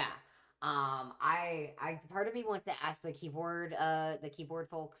 Yeah. I part of me wants to ask the keyboard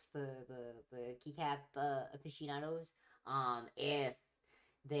folks, the keycap aficionados, if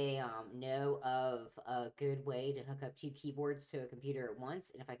they know of a good way to hook up 2 keyboards to a computer at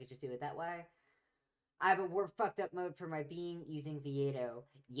once, and if I could just do it that way. I have a warp fucked up mode for my beam using Vieto.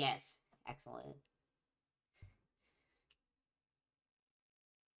 Yes, excellent.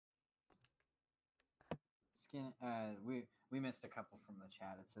 We missed a couple from the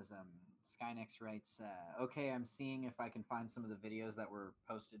chat. It says Skynex writes, okay, I'm seeing if I can find some of the videos that were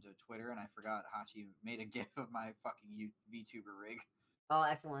posted to Twitter, and I forgot Hachi made a gif of my fucking VTuber rig. Oh,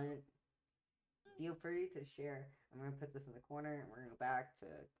 excellent. Feel free to share. I'm gonna put this in the corner and we're gonna go back to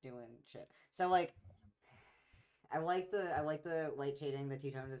doing shit. So like I like the light shading, the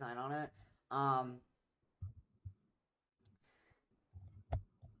two-tone design on it.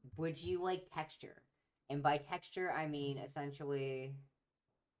 Would you like texture? And by texture, I mean essentially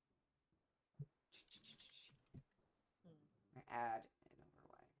add an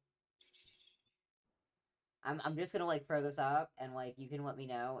overlay. I'm just gonna like throw this up and like you can let me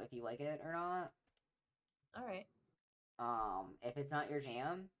know if you like it or not. All right. If it's not your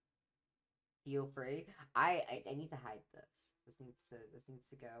jam, feel free. I need to hide this. This needs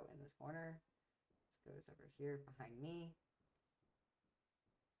to go in this corner. This goes over here behind me.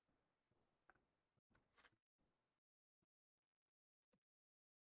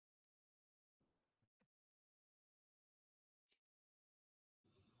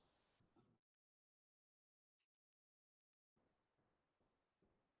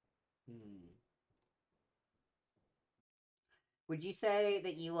 Would you say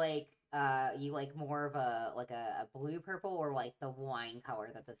that you like more of a blue purple, or like the wine color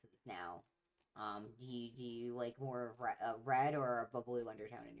that this is now? Do you like more of red or a blue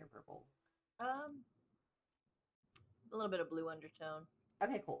undertone in your purple? A little bit of blue undertone.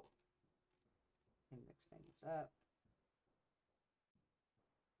 Okay, cool. I'm gonna expand this up.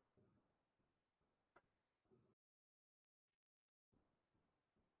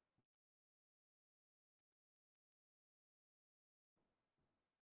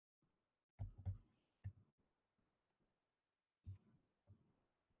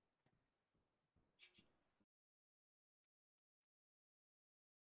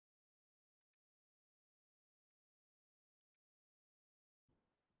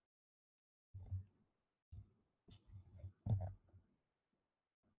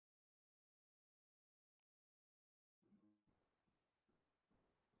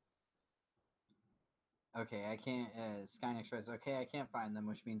 Okay, I can't. Skynex writes, okay, I can't find them,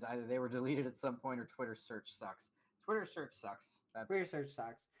 which means either they were deleted at some point or Twitter search sucks. Twitter search sucks. Twitter search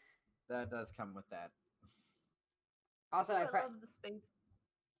sucks. That does come with that. Also, I love the space.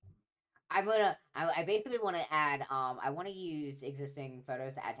 I basically want to add, I want to use existing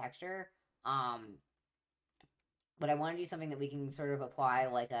photos to add texture. But I want to do something that we can sort of apply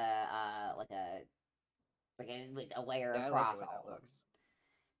like a layer Yeah, across I like the way all that of looks.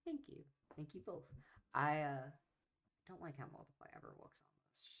 them. Thank you both. I don't like how multiply ever looks on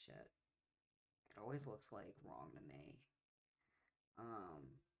this shit. It always looks like wrong to me.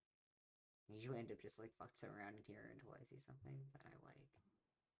 I usually end up just like fucking around in here until I see something that I like.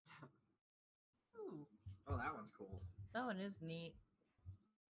 Ooh. Oh, that one's cool. That one is neat.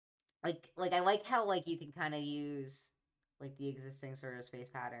 Like I like how like you can kind of use like the existing sort of space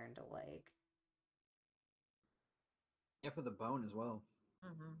pattern to like. Yeah, for the bone as well.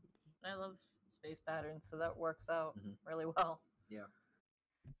 Mm-hmm. I love space patterns, so that works out really well. Yeah.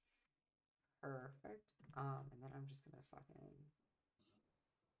 Perfect. And then I'm just gonna fucking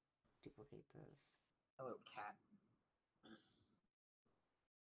duplicate this. Hello, cat.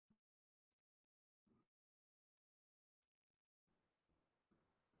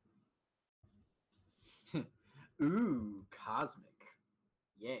 Ooh, cosmic.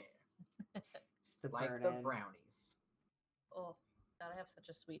 Yeah. Just the like the brownies. Oh, God, I have such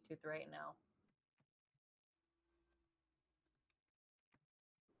a sweet tooth right now.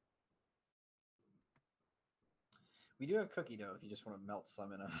 We do have cookie dough if you just want to melt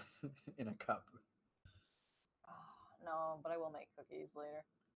some in a in a cup. Oh, no, but I will make cookies later.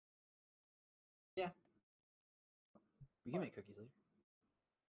 Yeah. We can make cookies later.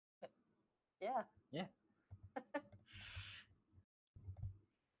 Yeah. Yeah.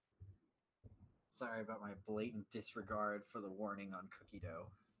 Sorry about my blatant disregard for the warning on cookie dough.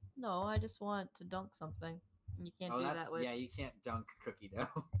 No, I just want to dunk something. You can't do that with... Yeah, you can't dunk cookie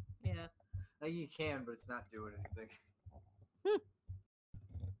dough. Yeah. Like, you can, but it's not doing anything.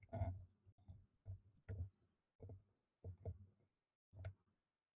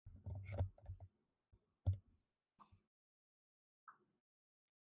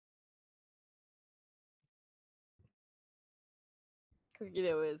 Cookie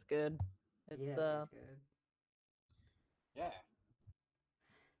dough is good. It's yeah, it's good. Yeah.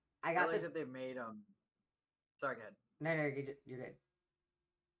 I got like that they made Sorry, go ahead. No, you're good.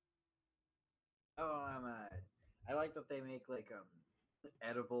 Oh, I like that they make like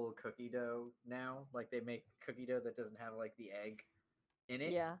edible cookie dough now. Like they make cookie dough that doesn't have like the egg in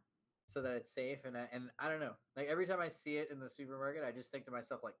it. Yeah. So that it's safe, and I don't know. Like every time I see it in the supermarket, I just think to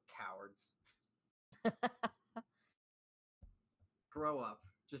myself like, cowards. Grow up.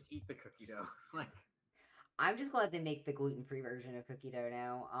 Just eat the cookie dough. Like, I'm just glad they make the gluten-free version of cookie dough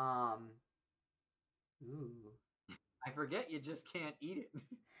now. Ooh. I forget you just can't eat it.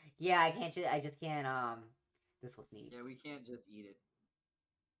 Yeah, I can't. I just can't. This looks neat. Yeah, we can't just eat it.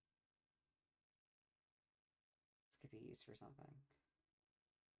 This could be used for something.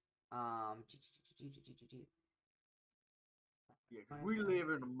 Yeah, 'cause we live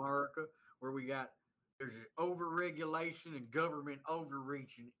in America where there's overregulation and government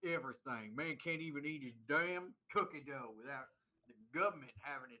overreaching everything. Man can't even eat his damn cookie dough without the government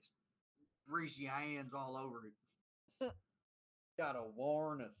having its greasy hands all over it. Gotta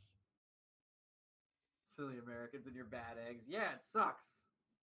warn us. Silly Americans and your bad eggs. Yeah, it sucks.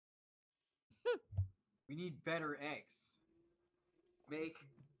 We need better eggs. Make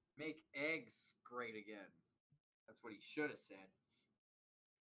eggs great again. That's what he should have said.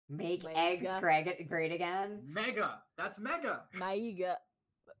 Make eggs great again? Mega! That's mega! Mega.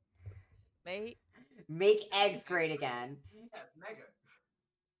 Make eggs great again. Yeah, it's mega.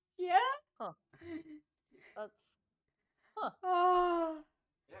 Yeah? Huh. That's... Huh. Oh.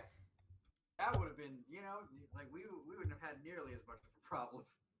 Yeah. That would have been, like we wouldn't have had nearly as much of a problem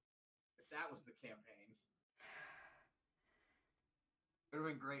if that was the campaign. It would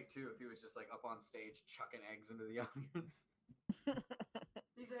have been great too if he was just like up on stage chucking eggs into the audience.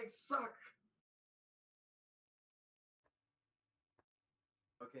 These eggs suck.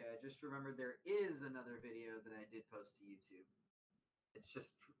 Okay, I just remembered there is another video that I did post to YouTube. It's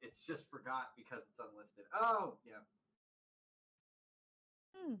just forgot because it's unlisted. Oh, yeah.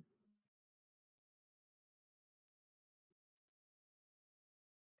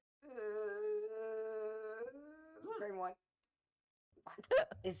 Frame one.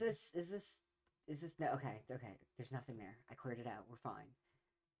 Is this no? Okay. There's nothing there. I cleared it out. We're fine.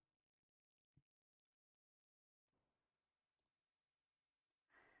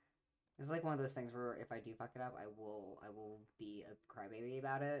 It's like one of those things where if I do fuck it up, I will be a crybaby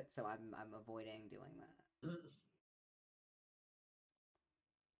about it. So I'm avoiding doing that. I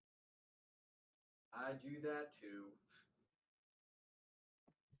do that too.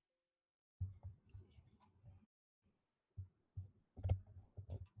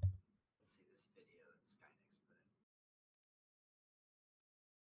 Let's see this video that Skynix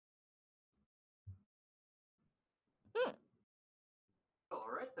put in.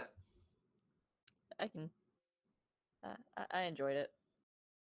 All right then. I can. I enjoyed it.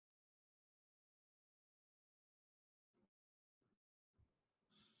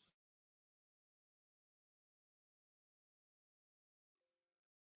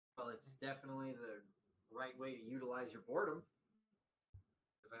 Well, it's definitely the right way to utilize your boredom.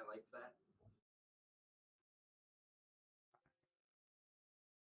 Because I liked that.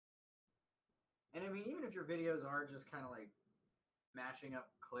 And I mean, even if your videos are just kind of like mashing up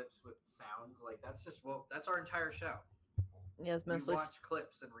clips with sounds, like that's just that's our entire show. Yeah, it's mostly we watch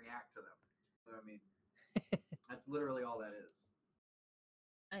clips and react to them. So, I mean, that's literally all that is.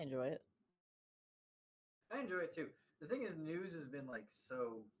 I enjoy it. I enjoy it too. The thing is, news has been like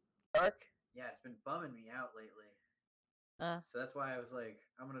so dark. Yeah, it's been bumming me out lately. So that's why I was like,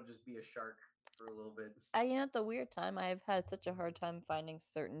 I'm gonna just be a shark for a little bit. You know, at the weird time, I've had such a hard time finding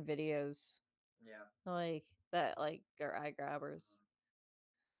certain videos. Yeah. Like that, like are eye grabbers.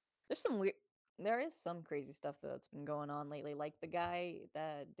 There's some weird. There is some crazy stuff that's been going on lately. Like the guy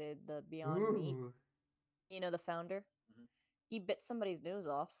that did the Beyond Meat. You know, the founder. He bit somebody's nose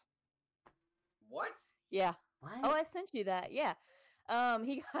off. What? Yeah. What? Oh, I sent you that. Yeah.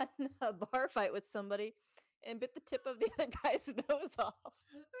 He got in a bar fight with somebody and bit the tip of the other guy's nose off.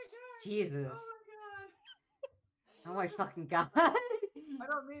 Jesus. Oh my god. Oh my fucking god. I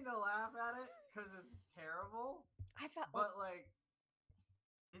don't mean to laugh at it because it's terrible. But like,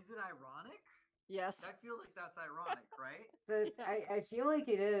 is it ironic? Yes. I feel like that's ironic, right? But I feel like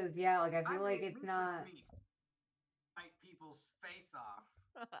it is. Yeah, like I feel like it's not. Bite people's face off.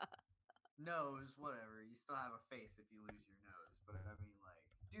 Nose, whatever. You still have a face if you lose your nose. But I mean, like,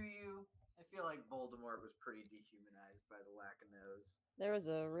 do you? I feel like Voldemort was pretty dehumanized by the lack of nose. There was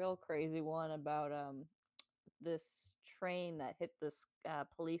a real crazy one about this train that hit this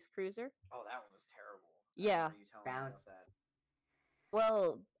police cruiser. Oh, that one was terrible. Yeah. You telling me about that.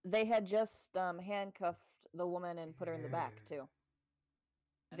 Well, they had just handcuffed the woman and put her in the back too.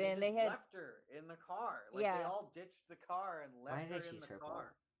 And then they had left her in the car. Like they all ditched the car and left her in the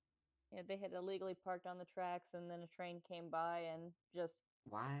car. Yeah, they had illegally parked on the tracks, and then a train came by and just.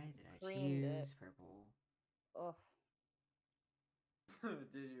 Why did I choose purple? Oh.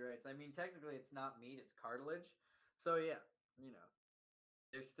 Did you right? I mean, technically, it's not meat; it's cartilage. So yeah, you know,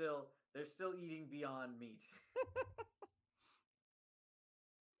 they're still eating Beyond Meat.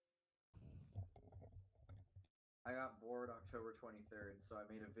 I got bored October 23rd, so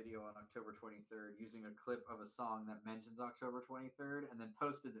I made a video on October 23rd using a clip of a song that mentions October 23rd, and then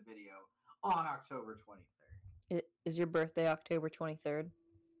posted the video on October 23rd. Is your birthday October 23rd?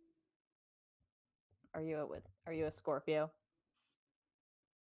 Are you a Scorpio?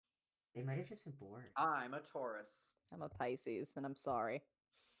 They might have just been bored. I'm a Taurus. I'm a Pisces, and I'm sorry.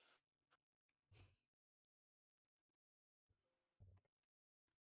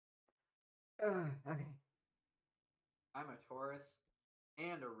 Okay. I'm a Taurus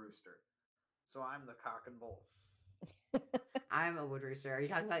and a rooster, so I'm the cock and bull. I'm a wood rooster. Are you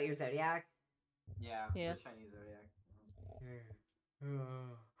talking about your zodiac? Yeah. The Chinese zodiac.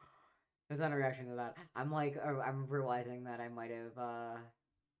 That's not a reaction to that. I'm realizing that I might have,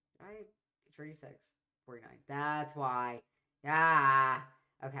 36, 49. That's why. Ah,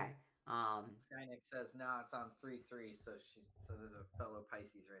 okay. Skynix says, no, it's on 3-3, so there's a fellow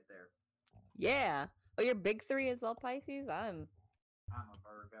Pisces right there. Yeah. Oh, your big three is all Pisces? I'm a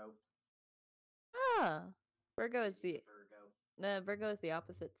Virgo. Ah. Virgo is Virgo is the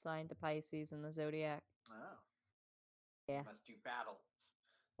opposite sign to Pisces in the zodiac. Oh. Yeah. Must do battle.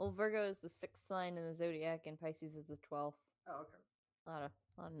 Well, Virgo is the 6th sign in the zodiac, and Pisces is the 12th. Oh, okay. A lot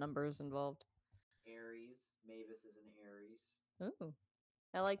of numbers involved. Aries. Mavis is an Aries. Ooh.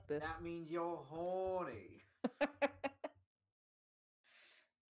 I like this. That means you're horny.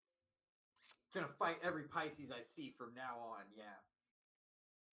 Gonna fight every Pisces I see from now on, yeah.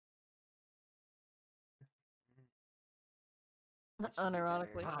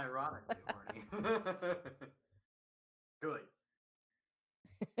 Unironically. Unironically horny. Good.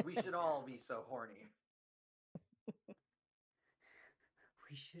 We should all be so horny.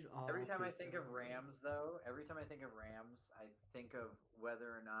 We should all. Every time I think of Rams, though, I think of whether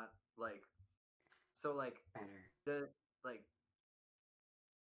or not, like, so, like, better.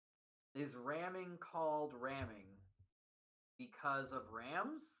 Is ramming called ramming because of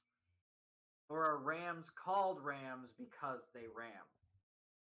Rams? Or are rams called rams because they ram?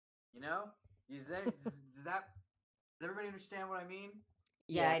 You know? Does everybody understand what I mean?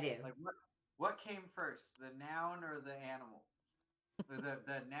 Yeah, Yes. I do. Like what came first, the noun or the animal?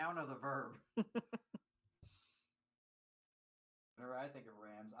 The noun or the verb? Whenever I think of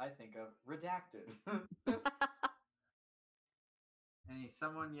rams, I think of redacted. And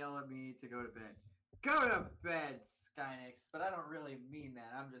someone yell at me to go to bed. Go to bed, Skynix. But I don't really mean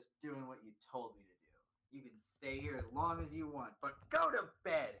that. I'm just doing what you told me to do. You can stay here as long as you want, but go to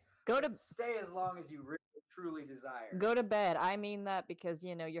bed. Stay as long as you really truly desire. Go to bed. I mean that because,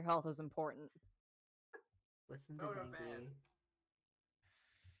 you know, your health is important. Listen to Go to Denki. bed.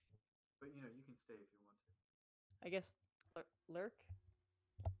 But you know, you can stay if you want to. I guess lurk.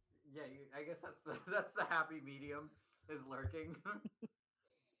 Yeah, I guess that's the happy medium is lurking.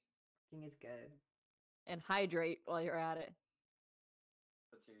 Lurking is good. And hydrate while you're at it.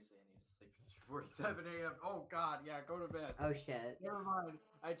 But seriously, I need to sleep. It's 4:47 a.m. Oh God, yeah, go to bed. Oh shit. Never mind.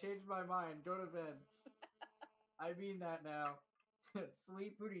 I changed my mind. Go to bed. I mean that now.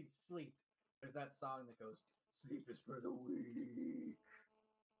 Sleep. Who needs sleep? There's that song that goes, "Sleep is for the weak.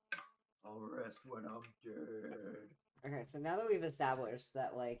 I'll rest when I'm dead." Okay, so now that we've established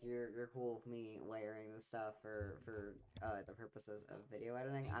that like you're cool with me layering this stuff for the purposes of video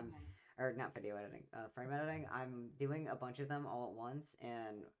editing, or not video editing, frame editing, I'm doing a bunch of them all at once,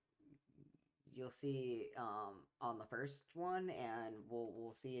 and you'll see on the first one, and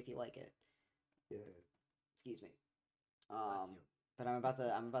we'll see if you like it. Excuse me. But I'm about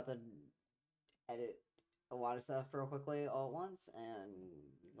to edit a lot of stuff real quickly all at once, and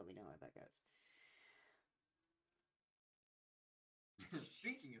let me know how that goes.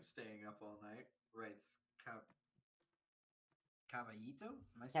 Speaking of staying up all night, writes Caballito?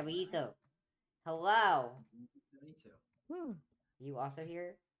 Am I saying that right? Caballito. Hello. 72. You also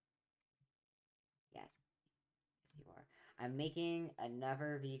here? Yes. Yes, you are. I'm making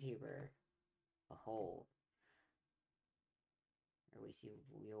another VTuber. Behold. Or at least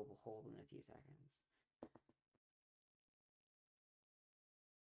you'll behold in a few seconds.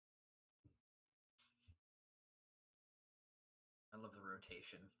 I love the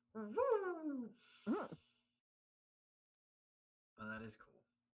rotation. Oh, that is cool.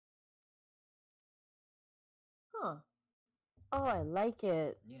 Huh. Oh, I like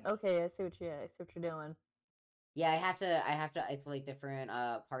it. Yeah. Okay, I see what you're doing. Yeah, I have to isolate different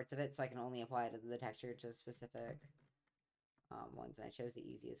parts of it so I can only apply to the texture to specific ones, and I chose the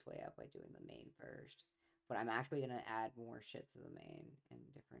easiest way up by doing the main first. But I'm actually gonna add more shit to the main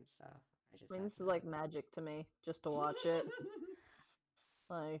and different stuff. I mean, this is like magic to me, just to watch it.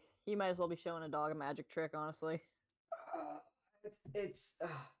 Like, you might as well be showing a dog a magic trick, honestly. It's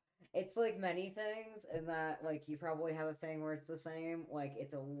like many things in that, like, you probably have a thing where it's the same. Like,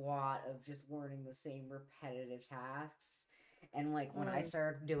 it's a lot of just learning the same repetitive tasks. And, like, when I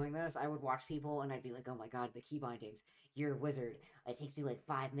started doing this, I would watch people and I'd be like, oh my god, the key bindings. You're a wizard. It takes me, like,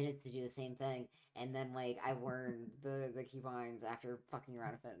 5 minutes to do the same thing. And then, like, I learned the key binds after fucking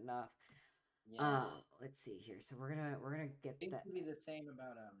around with it enough. Yeah. Let's see here. So we're gonna get it that. It would be the same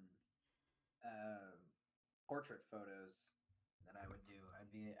about portrait photos that I would do.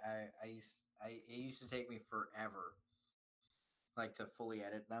 It used to take me forever, like, to fully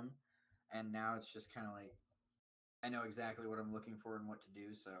edit them, and now it's just kind of like I know exactly what I'm looking for and what to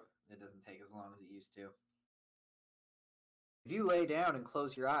do, so it doesn't take as long as it used to. If you lay down and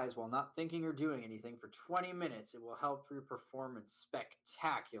close your eyes while not thinking or doing anything for 20 minutes, it will help your performance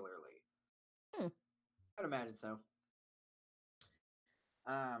spectacularly. I'd imagine so.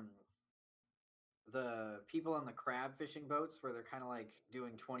 The people on the crab fishing boats where they're kind of like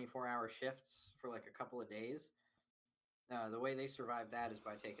doing 24-hour shifts for like a couple of days. The way they survive that is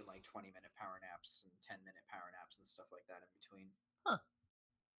by taking like 20-minute power naps and 10-minute power naps and stuff like that in between. Huh.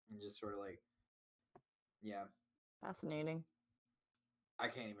 And just sort of like, yeah. Fascinating. I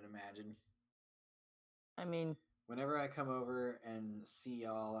can't even imagine. I mean, whenever I come over and see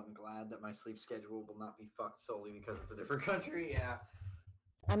y'all, I'm glad that my sleep schedule will not be fucked solely because it's a different country. Yeah.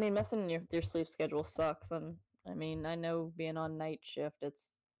 I mean, messing with your sleep schedule sucks, and I mean, I know being on night shift,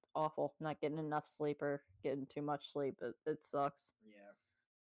 it's awful. Not getting enough sleep or getting too much sleep, it sucks. Yeah.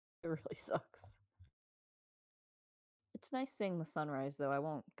 It really sucks. It's nice seeing the sunrise, though. I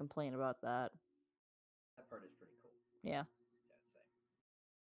won't complain about that. That part is pretty cool. Yeah. I'd say.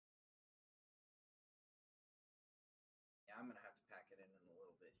 Yeah, I'm gonna have to pack it in a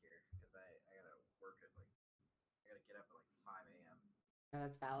little bit here because I gotta work at like I gotta get up at like 5 a.m. Oh,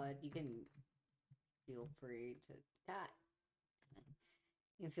 that's valid. You can feel free to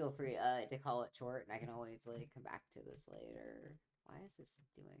You can feel free to call it short, and I can always like come back to this later Why is this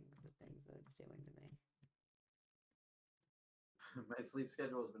doing the things that it's doing to me? My sleep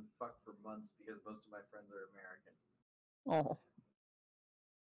schedule has been fucked for months because most of my friends are American. Oh.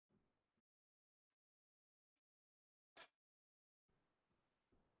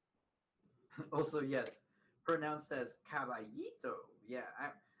 Also, yes, pronounced as caballito. Yeah,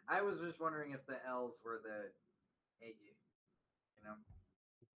 I was just wondering if the L's were the you know,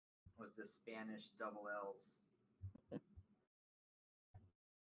 was the Spanish double L's.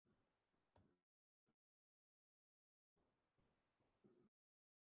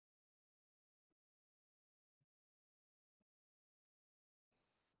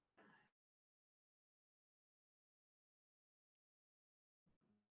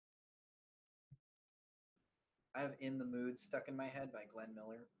 I have "In the Mood" stuck in my head by Glenn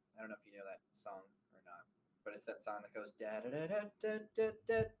Miller. I don't know if you know that song or not, but it's that song that goes da da da da da da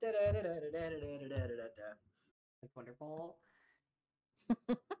da da da da da da da da. It's wonderful.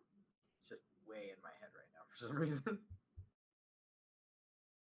 It's just way in my head right now for some reason.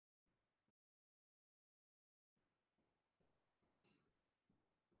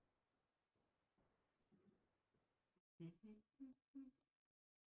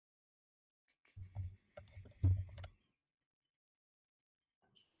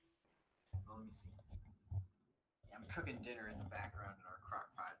 Well, let me see. Yeah, I'm cooking dinner in the background in our crock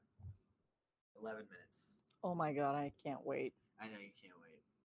pot. 11 minutes. Oh my god, I can't wait. I know you can't wait,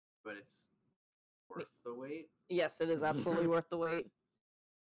 but it's worth the wait. Yes, it is absolutely worth the wait.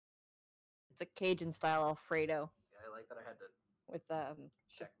 It's a Cajun style Alfredo Yeah, I like that I had to with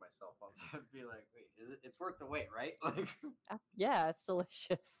check myself on that and be like, wait, is it? It's worth the wait, right? Like, yeah, it's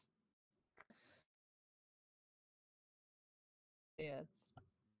delicious. Yeah, it's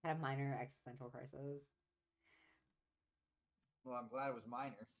Had a minor existential crisis. well, I'm glad it was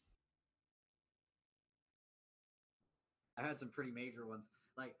minor. I had some pretty major ones.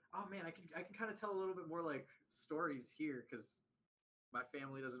 Like, oh man, I can kind of tell a little bit more like stories here because my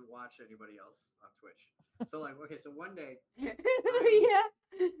family doesn't watch anybody else on Twitch. So like, okay, so one day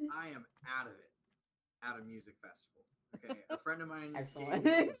I am out of it, out of music festival. Okay, a friend of mine Excellent. gave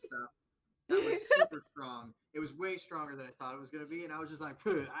me some stuff that was super strong. It was way stronger than I thought it was gonna be, and I was just like,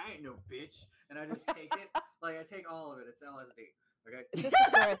 I ain't no bitch, and I just take it. Like I take all of it. It's LSD. Okay. Is this the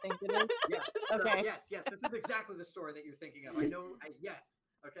story I think it is? Yeah. Okay. So, yes. This is exactly the story that you're thinking of. I know. Yes.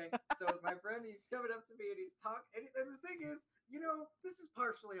 Okay. So my friend, he's coming up to me and he's talking. And the thing is, this is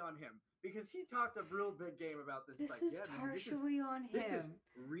partially on him because he talked a real big game about this. This like, is yeah, man, partially on him. This is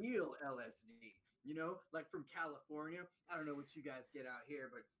real LSD. Like from California. I don't know what you guys get out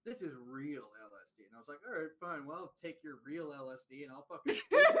here, but this is real LSD. And I was like, all right, fine. Well, I'll take your real LSD and I'll fucking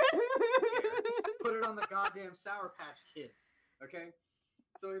put it on the goddamn Sour Patch Kids. Okay?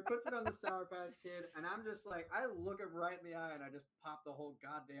 So he puts it on the Sour Patch Kid, and I'm just like, I look him right in the eye, and I just pop the whole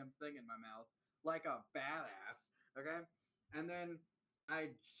goddamn thing in my mouth like a badass. Okay? And then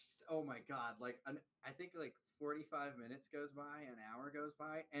oh my God, I think like 45 minutes goes by, an hour goes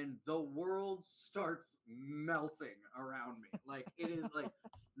by, and the world starts melting around me. Like, it is like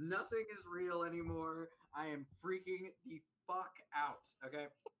nothing is real anymore. I am freaking the fuck out. Okay?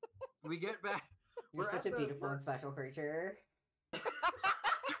 We get back. You're such a beautiful and special creature. we go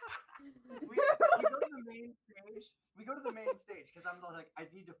to the main stage. We go to the main stage because I'm like, I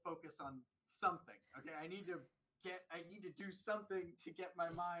need to focus on something. Okay, I need to do something to get my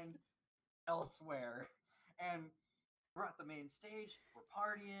mind elsewhere. And we're at the main stage. We're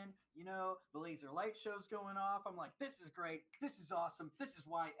partying. The laser light show's going off. I'm like, this is great. This is awesome. This is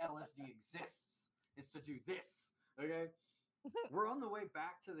why LSD exists. Is to do this. Okay. We're on the way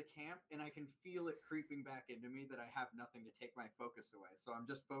back to the camp, and I can feel it creeping back into me that I have nothing to take my focus away. So I'm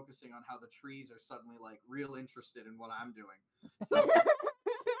just focusing on how the trees are suddenly like real interested in what I'm doing. So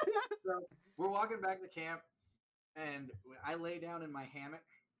we're walking back to camp, and I lay down in my hammock,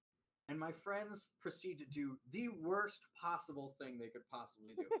 and my friends proceed to do the worst possible thing they could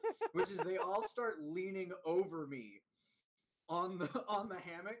possibly do, which is they all start leaning over me on the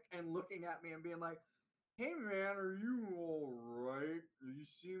hammock and looking at me and being like, hey man, are you all right? You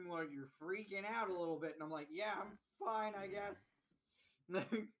seem like you're freaking out a little bit. And I'm like, yeah, I'm fine, I guess.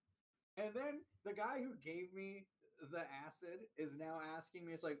 And then the guy who gave me the acid is now asking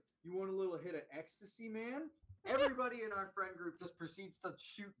me, it's like, you want a little hit of ecstasy, man? Everybody in our friend group just proceeds to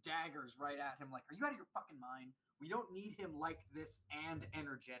shoot daggers right at him. Like, are you out of your fucking mind? We don't need him like this and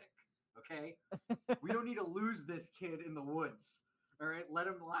energetic, okay? We don't need to lose this kid in the woods. All right, let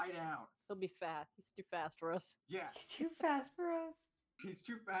him lie down. He'll be fat. He's too fast for us. Yeah. He's too fast for us. He's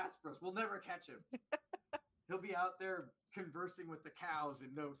too fast for us. We'll never catch him. He'll be out there conversing with the cows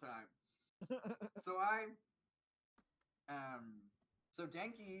in no time. So I So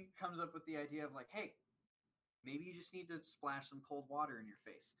Denki comes up with the idea of like, hey, maybe you just need to splash some cold water in your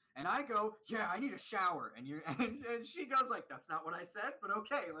face. And I go, yeah, I need a shower. And and she goes like, that's not what I said, but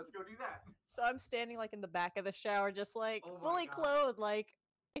okay, let's go do that. So I'm standing like in the back of the shower, just like Oh my fully God. clothed, like.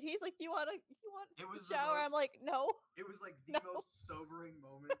 And he's like, "You want It a was shower?" I'm like, "No." It was like the No. most sobering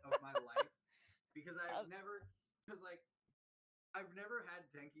moment of my life because I've never had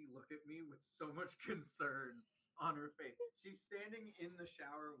Denki look at me with so much concern on her face. She's standing in the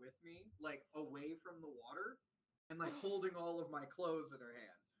shower with me, like away from the water, and like holding all of my clothes in her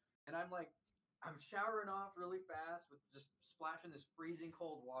hand. And I'm showering off really fast with just splashing this freezing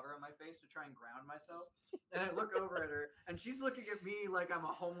cold water on my face to try and ground myself. And I look over at her, and she's looking at me like I'm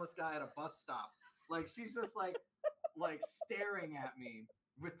a homeless guy at a bus stop. Like she's just like staring at me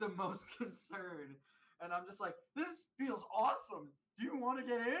with the most concern. And I'm just like, this feels awesome. Do you want to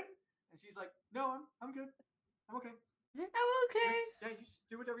get in? And she's like, no, I'm good. I'm okay. I'm okay. Yeah, you just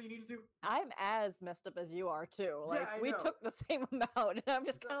do whatever you need to do. I'm as messed up as you are too. Like I we know. took the same amount, and I'm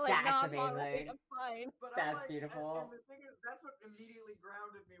just kind of like, That's "No, I'm all right. amazing. I'm fine." But That's I'm like, beautiful. And the thing is, that's what immediately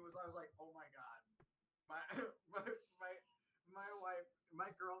grounded me was I was like, oh my God. My wife,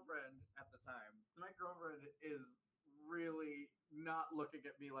 my girlfriend at the time, my girlfriend is really not looking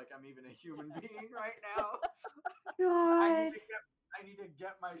at me like I'm even a human being right now. God. I need to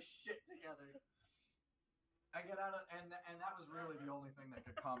get my shit together. I get out of and that was really the only thing that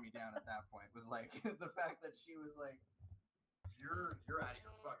could calm me down at that point was like the fact that she was like, you're out of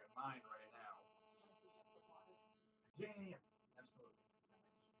your fucking mind right now. Yeah, absolutely.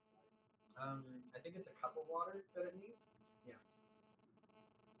 I think it's a cup of water that it needs.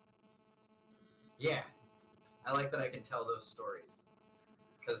 Yeah, I like that I can tell those stories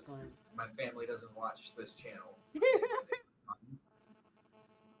because my family doesn't watch this channel.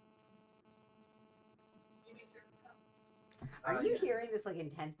 Are you hearing this like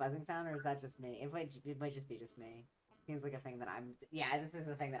intense buzzing sound, or is that just me? It might just be just me. Seems like a thing that I'm. Yeah, this is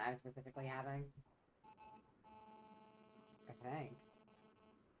the thing that I'm specifically having. I think.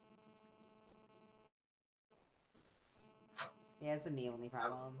 Yeah, it's a me only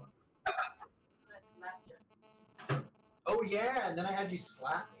problem. Oh yeah, and then I had you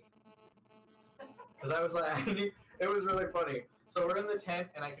slap me because I was like, it was really funny. So we're in the tent,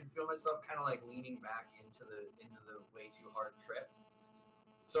 and I can feel myself kind of like leaning back into the way too hard trip.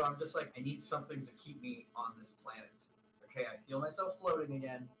 So I'm just like, I need something to keep me on this planet. Okay, I feel myself floating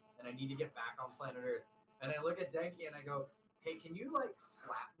again, and I need to get back on planet Earth. And I look at Denki and I go, hey, can you like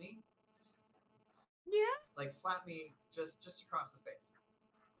slap me? Yeah. Like slap me just across the face.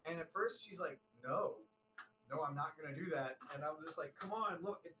 And at first she's like, no, I'm not gonna do that. And I'm just like, come on,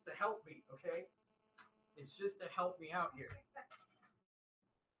 look, it's to help me, okay? It's just to help me out here.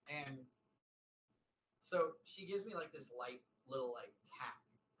 And so she gives me like this light little like tap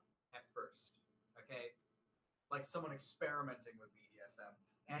at first, okay? Like someone experimenting with BDSM.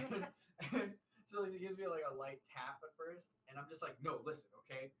 And so she gives me like a light tap at first, and I'm just like, no, listen,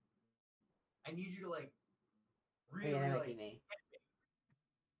 okay? I need you to like really that might like be me.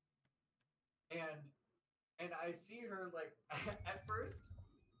 And I see her like at first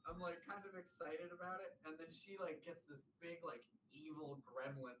I'm like kind of excited about it, and then she like gets this big like evil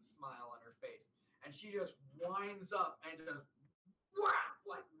gremlin smile on her face, and she just winds up and just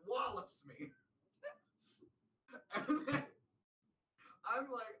like wallops me. And then I'm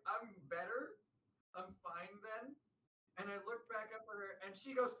like, I'm better, I'm fine then, and I look back up at her, and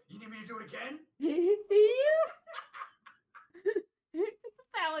she goes, "You need me to do it again?" It's a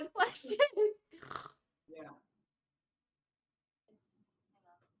valid question. Yeah. It's hang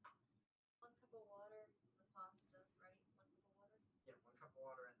on. 1 cup of water, the pasta, right? 1 cup of water. Yeah, 1 cup of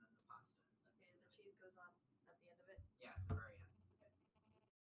water and then the pasta. Okay, the cheese goes on at the end of it. Yeah, at the very end. Okay.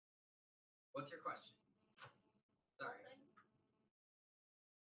 What's your question? Sorry.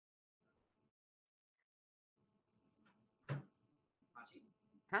 Hachi?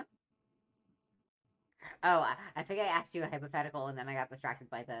 Huh? Oh, I think I asked you a hypothetical and then I got distracted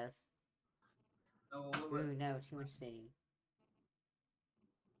by this. Oh, what was Ooh, no, too much spinning.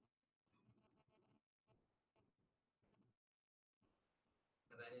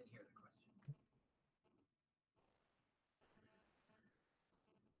 Because I didn't hear the question.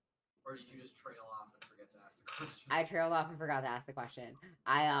 Or did you just trail off and forget to ask the question? I trailed off and forgot to ask the question.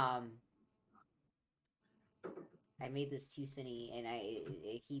 I made this too spinny, and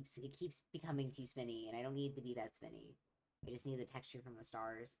it keeps becoming too spinny, and I don't need to be that spinny. I just need the texture from the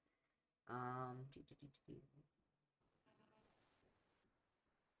stars. I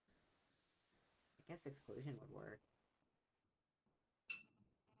guess exclusion would work.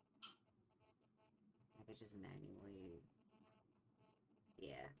 I could just manually.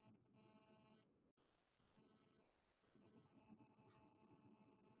 Yeah.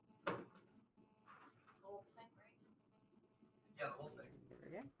 The whole thing, right? Yeah, the whole thing. There we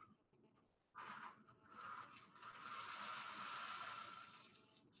go.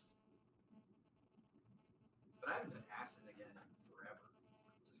 But I haven't done acid again in forever,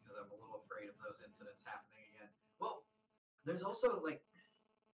 just because I'm a little afraid of those incidents happening again. Well, there's also like,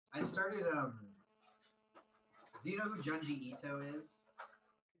 I started. Do you know who Junji Ito is?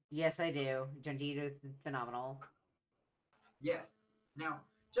 Yes, I do. Junji Ito is phenomenal. Yes. Now,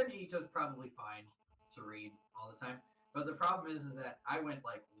 Junji Ito's probably fine to read all the time, but the problem is that I went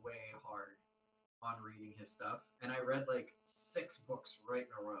like way hard on reading his stuff, and I read like 6 books right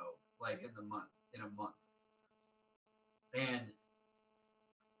in a row, like in a month, and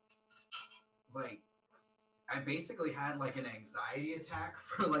like I basically had like an anxiety attack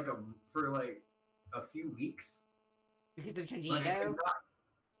for like a few weeks. Because of Junji Like, Ito?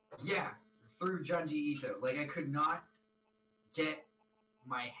 Yeah, through Junji Ito. Like, I could not get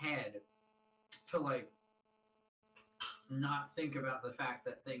my head to, like, not think about the fact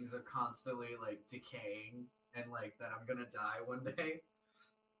that things are constantly, like, decaying and, like, that I'm gonna die one day.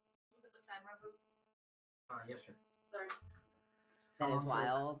 Put the timer up. Yes, sir. Sorry. That How is long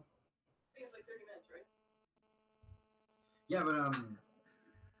wild. I think it's like 30 minutes, right? Yeah, but,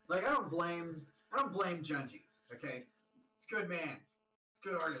 like, I don't blame Junji, okay? He's a good man. He's a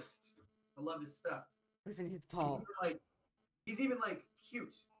good artist. I love his stuff. Listen to his Paul. He's even like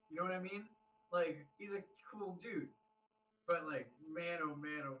cute. You know what I mean? Like, he's a cool dude. But like, man, oh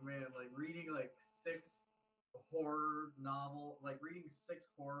man, oh man, like reading like 6 horror graphic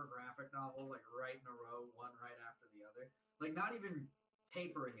novels like right in a row, one right after the other. Like, not even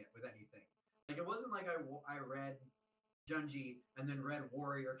tapering it with anything. Like, it wasn't like I read Junji and then read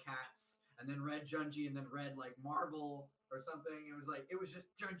Warrior Cats and then read Junji and then read like Marvel or something. It was just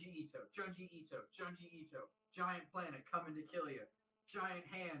Junji Ito, giant planet coming to kill you, giant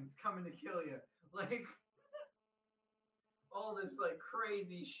hands coming to kill you, like all this like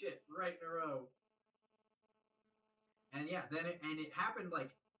crazy shit right in a row. And yeah, then it happened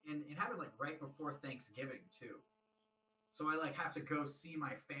like right before Thanksgiving too. So I like have to go see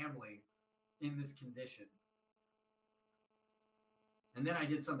my family in this condition. And then I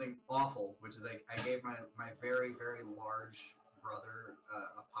did something awful, which is I gave my very, very large brother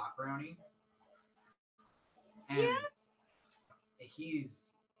a pot brownie. And it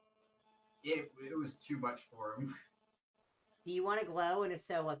was too much for him. Do you want to glow? And if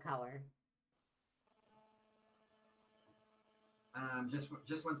so, what color? Just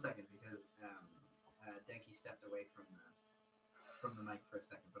 1 second, because Denki stepped away from the mic for a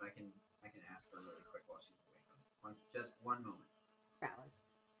second, but I can ask her really quick while she's away. Just 1 moment. Valid.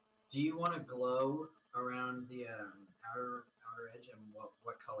 Do you want to glow around the outer edge, and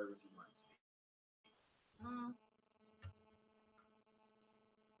what color would you want it to be?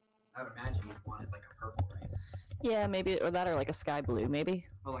 I would imagine you'd want it like a purple, right? Yeah, maybe, or that, or like a sky blue, maybe.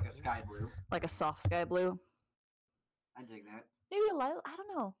 Oh, like a sky blue. Like a soft sky blue. I dig that. Maybe a lilac. I don't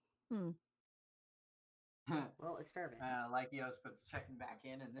know. Well, experiment. Lykios puts checking back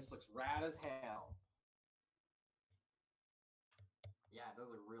in, and this looks rad as hell. Yeah, those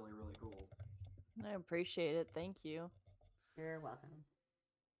are really, really cool. I appreciate it. Thank you. You're welcome.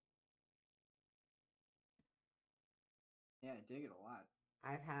 Yeah, I dig it a lot.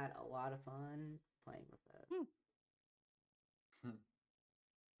 I've had a lot of fun playing with it.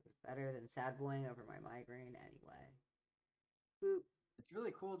 It's better than sad boying over my migraine anyway. Boop. It's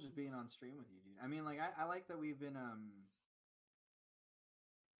really cool just being on stream with you, dude. I mean, like, I like that we've been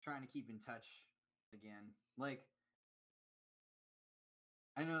trying to keep in touch again. Like,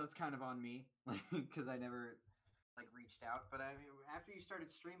 I know it's kind of on me, like, because I never like reached out. But I mean, after you started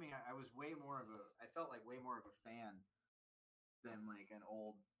streaming, I was I felt like way more of a fan than like an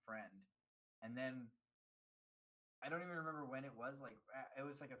old friend. And then I don't even remember when it was. Like, it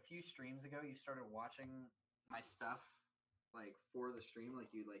was like a few streams ago. You started watching my stuff like for the stream,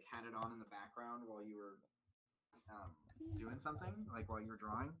 like you like had it on in the background while you were doing something, like while you were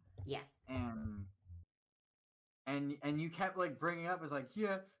drawing. Yeah. And you kept like bringing up, as like,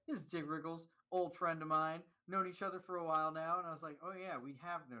 yeah, this is dickrickles, old friend of mine, known each other for a while now. And I was like, oh yeah, we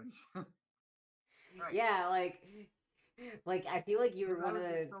have known each other. Right. Yeah, like I feel like you were one of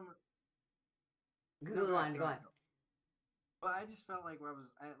the. Go on. Well, I just felt like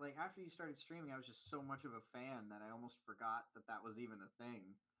like after you started streaming, I was just so much of a fan that I almost forgot that was even a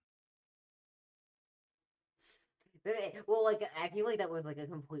thing. Well, like I feel like that was like a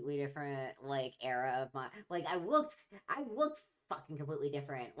completely different like era of my like I looked fucking completely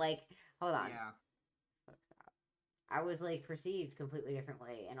different. Like, hold on. Yeah. I was like perceived completely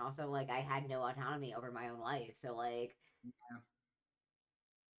differently, and also like I had no autonomy over my own life. So like, Yeah.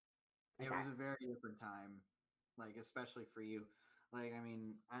 like It was a very different time, like especially for you. Like I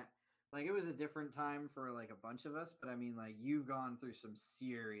mean, like it was a different time for like a bunch of us, but I mean like you've gone through some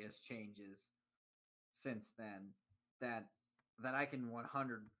serious changes since then that I can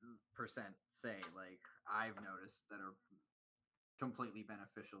 100% say like I've noticed that are completely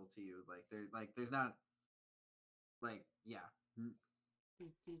beneficial to you. Like there's not like yeah,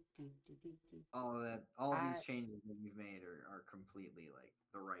 all of that, all of these changes that you've made are completely like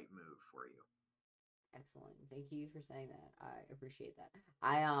the right move for you. Excellent. Thank you for saying that. I appreciate that.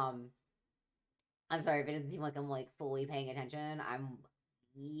 I'm sorry if it doesn't seem like I'm like fully paying attention. I'm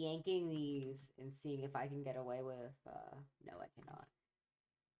yanking these and seeing if I can get away with no, I cannot.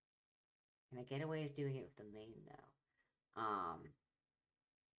 Can I get away with doing it with the main though?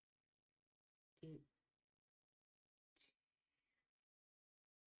 Dude.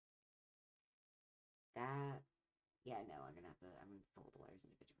 That yeah, no, I'm gonna fold the layers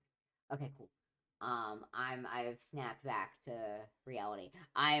individually. Okay, cool. I've snapped back to reality.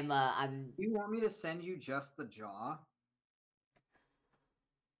 I'm Do you want me to send you just the jaw?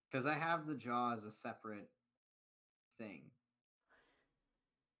 Because I have the jaw as a separate thing.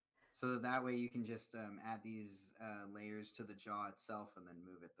 So that way you can just add these layers to the jaw itself and then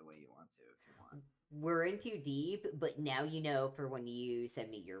move it the way you want to if you want. We're in too deep, but now you know for when you send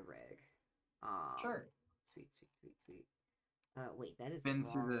me your rig. Sure. Sweet. Wait, that is Been the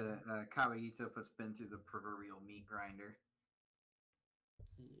through wrong the Caballito puts been through the proverbial meat grinder.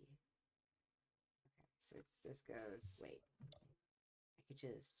 key. Okay, so this goes. Wait, I could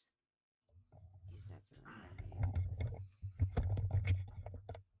just use that to run my name.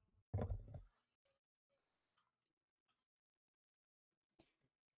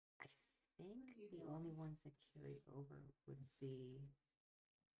 I think the only ones that carry over would be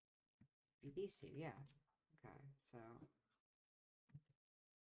these two. Yeah. Okay, so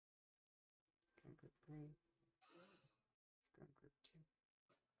go group 3. Let's go group 2.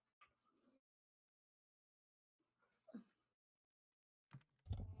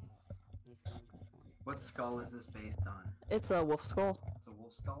 What skull is this based on? It's a wolf skull. It's a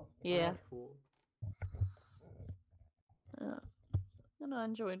wolf skull? Yeah. Oh, that's cool. And I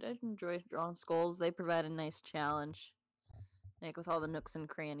enjoyed drawing skulls. They provide a nice challenge, like with all the nooks and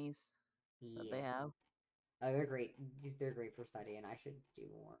crannies that they have. Oh, they're great. They're great for studying. I should do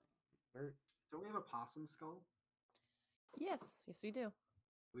more. Don't we have a possum skull? Yes, we do.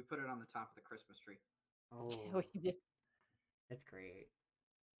 We put it on the top of the Christmas tree. Oh, Yeah, we do. that's great.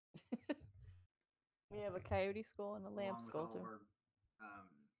 We have a coyote skull and a lamb Along skull with all too. our,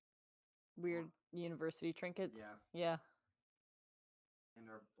 Weird university trinkets. Yeah. Yeah. And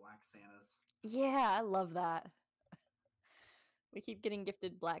our black Santas. Yeah, I love that. We keep getting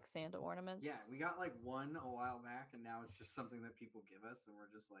gifted black Santa ornaments. Yeah, we got like one a while back, and now it's just something that people give us, and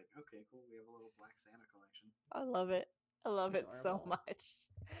we're just like, okay, cool. We have a little black Santa collection. I love it. I love it so Adorable. much.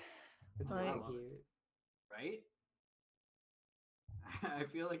 It's I really love cute. it. Right? I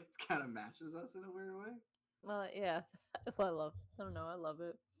feel like it kind of matches us in a weird way. Well, yeah. I don't know. I love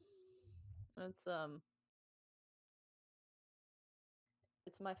it.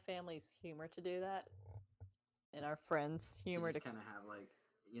 It's my family's humor to do that, and our friends' humor to kind of have like,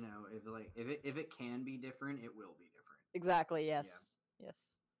 you know, if it can be different, it will be different. Exactly. Yes. Yeah.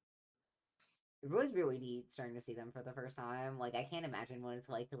 Yes. It was really neat starting to see them for the first time. Like, I can't imagine what it's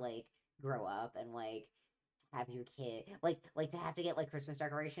like to like grow up and like have your kid like to have to get like Christmas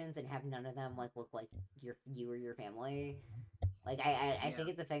decorations and have none of them like look like you or your family. Like I think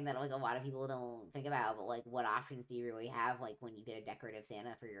it's a thing that like a lot of people don't think about, but like what options do you really have like when you get a decorative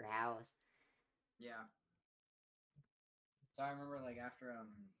Santa for your house? Yeah. So I remember like after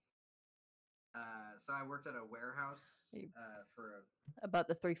so I worked at a warehouse for about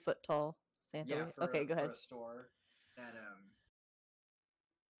the 3 foot tall Santa. Yeah, okay, go ahead. For a store that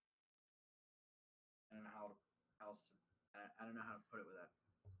I don't know how else to I don't know how to put it with that.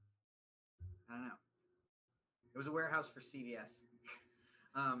 I don't know. It was a warehouse for CVS.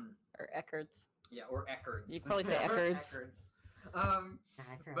 Or Eckerd's. Yeah, or Eckerd's. You'd probably say Eckerd's.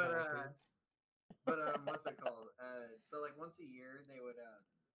 But what's it called? So like once a year they would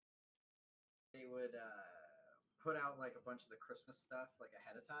put out like a bunch of the Christmas stuff like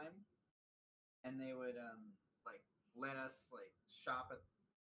ahead of time, and they would like let us like shop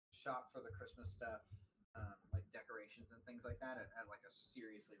for the Christmas stuff, like decorations and things like that at like a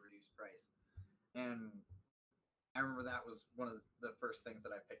seriously reduced price. And I remember that was one of the first things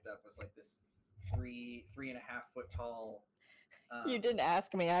that I picked up was like this 3.5 foot tall. You didn't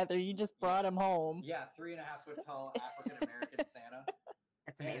ask me either. You just brought him home. Yeah, 3.5 foot tall African American Santa.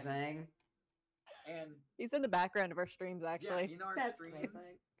 That's amazing. And he's in the background of our streams, actually. Yeah, in our That's streams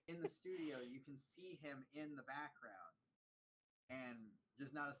amazing. in the studio, you can see him in the background, and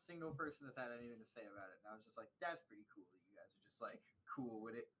just not a single person has had anything to say about it. And I was just like, that's pretty cool. You guys are just like cool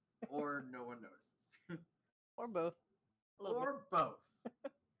with it, or no one notices, or both. Or both.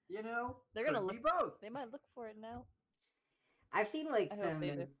 You know, they're gonna be both. They might look for it now. I've seen like I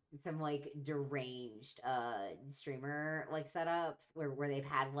some like deranged streamer like setups where they've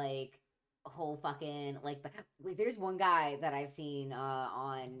had like a whole fucking like there's one guy that I've seen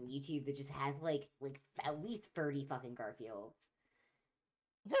on YouTube that just has like at least 30 fucking Garfields.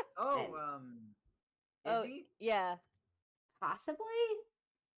 Is he? Yeah. Possibly?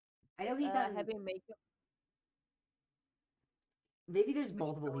 I know he's done heavy makeup. Maybe there's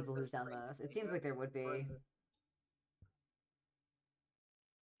multiple people who've done this. It seems like there would be.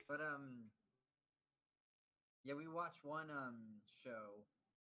 But yeah, we watched one show.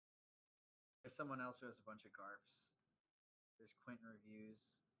 There's someone else who has a bunch of garfs. There's Quentin Reviews.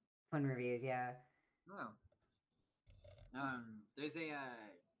 Quentin Reviews, yeah. Oh. There's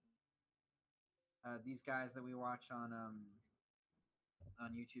these guys that we watch on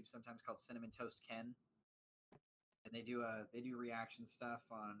YouTube sometimes called Cinnamon Toast Ken, and they do reaction stuff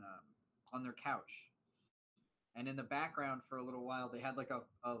on their couch. And in the background for a little while, they had like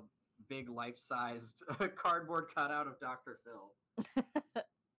a big life-sized cardboard cutout of Dr. Phil.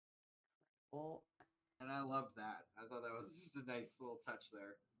 Well, and I loved that. I thought that was just a nice little touch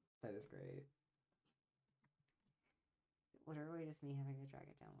there. That is great. Literally just me having to drag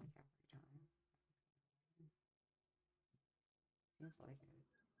it down like every time. Seems like it.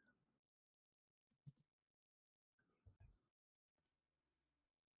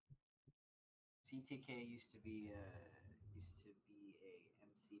 CTK used to be a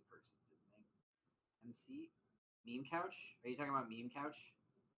MC person, didn't they? MC? Meme Couch? Are you talking about Meme Couch?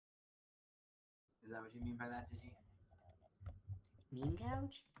 Is that what you mean by that, Digi? Meme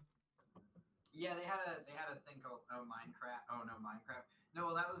Couch? Yeah, they had a thing called Minecraft. Oh no, Minecraft.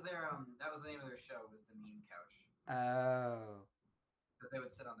 No, well that was the name of their show, was the Meme Couch. Oh. Because they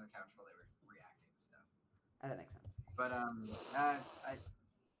would sit on their couch while they were reacting and stuff. Oh, that makes sense. But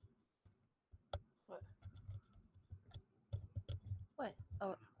What?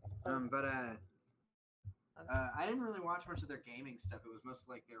 Oh. I didn't really watch much of their gaming stuff. It was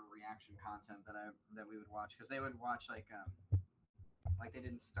mostly like their reaction content that we would watch, because they would watch like they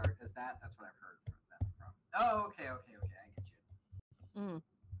didn't start as that. That's what I've heard from them from. Oh, okay, I get you.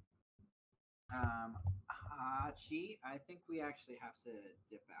 Hachi, I think we actually have to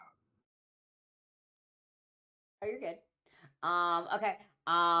dip out. Oh, you're good. Okay.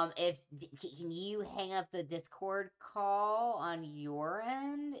 Can you hang up the Discord call on your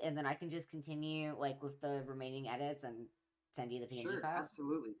end, and then I can just continue like with the remaining edits and send you the PNG sure, files?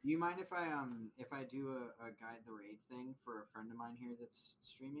 Absolutely. Do you mind if I do a guide the raid thing for a friend of mine here that's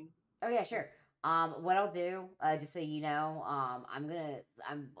streaming? Oh yeah, sure. What I'll do, just so you know, I'm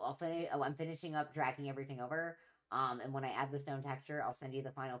finishing up dragging everything over. And when I add the stone texture, I'll send you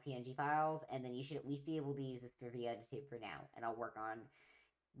the final PNG files, and then you should at least be able to use this for VEditative for now. And I'll work on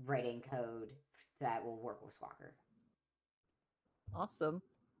writing code that will work with Squawker. Awesome.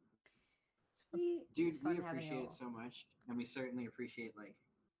 Sweet. Dude, we appreciate it so much. And we certainly appreciate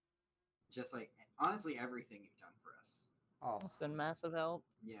just honestly everything you've done for us. Oh, it's been massive help.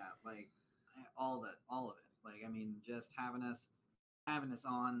 Yeah, all of it. Like, I mean, just having us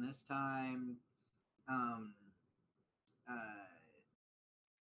on this time.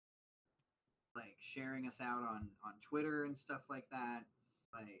 Sharing us out on Twitter and stuff like that.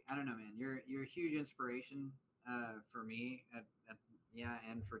 Like, I don't know, man. You're a huge inspiration for me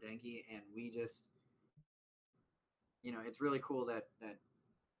and for Denki, and we just, it's really cool that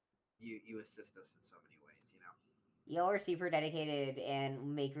you assist us in so many ways. Y'all are super dedicated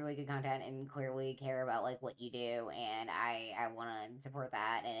and make really good content and clearly care about like what you do, and I want to support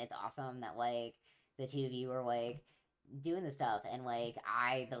that. And it's awesome that like the two of you are like doing this stuff, and like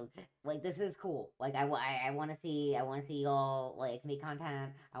this is cool. Like I want to see y'all like make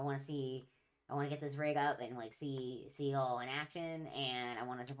content. I want to get this rig up and like see y'all in action, and I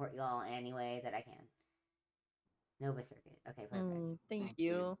want to support y'all in any way that I can. Nova Circuit. Okay, perfect. Thanks,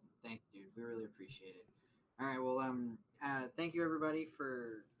 you. Thanks, dude. We really appreciate it. All right, well, thank you everybody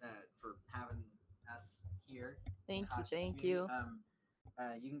for having us here. Thank you.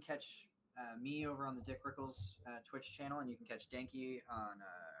 You can catch me over on the dickrickles Twitch channel, and you can catch Denki on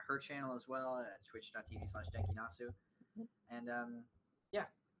her channel as well at twitch.tv/DenkiNatsu. And yeah,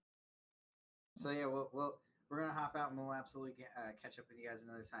 So yeah, we're gonna hop out and we'll absolutely catch up with you guys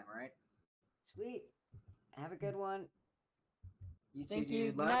another time. All right. Sweet. Have a good one. You too, Thank dude.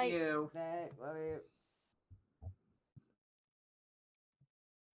 you. Love Night. you. Night. Love you.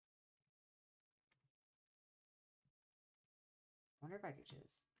 Wonder if I could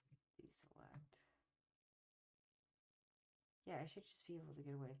just deselect. Yeah, I should just be able to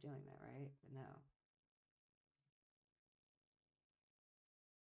get a way of doing that, right? But no.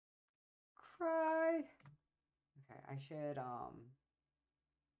 Cry. Okay, I should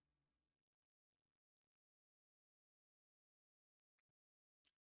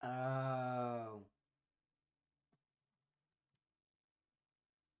Oh.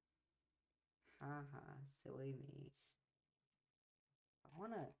 Haha, silly me. I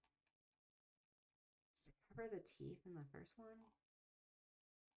wanna... Does it cover the teeth in the first one?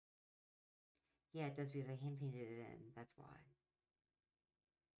 Yeah, it does because I hand painted it in. That's why.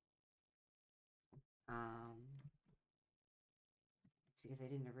 It's because I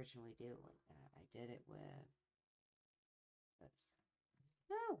didn't originally do it like that. I did it with this.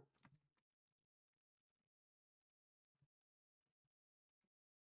 No!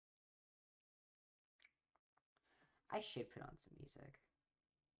 I should put on some music.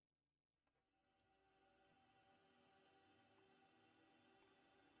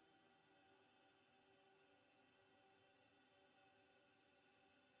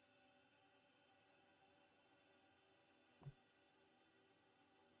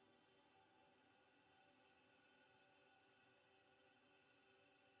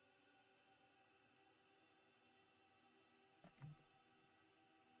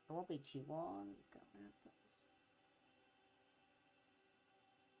 It won't be too long going at this.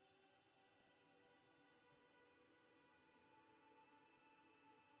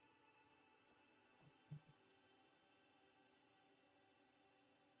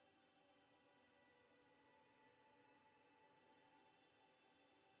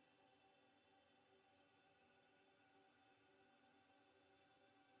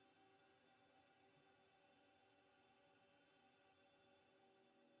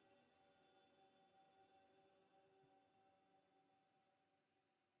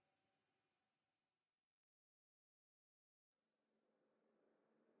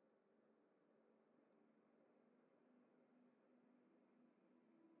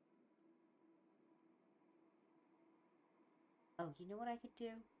 Oh, you know what I could do?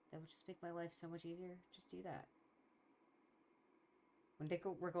 That would just make my life so much easier? Just do that. When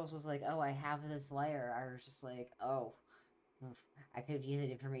dickrickles was like, oh, I have this layer, I was just like, oh, I could have used that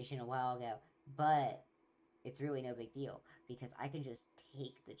information a while ago. But it's really no big deal, because I can just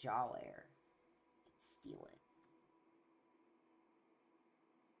take the jaw layer and steal it.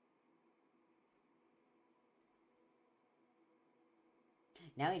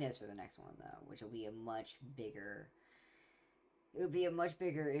 Now he knows for the next one, though, which will be a much bigger... It'll be a much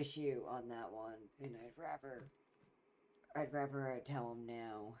bigger issue on that one, and I'd rather tell him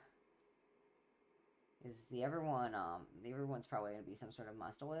now. Is the other one's probably gonna be some sort of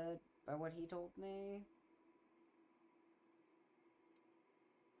mustard by what he told me.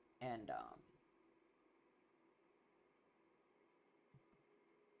 And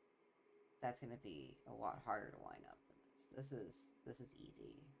that's gonna be a lot harder to line up than this. This is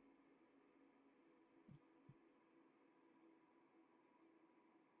easy.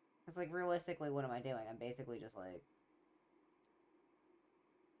 It's like, realistically, what am I doing? I'm basically just like...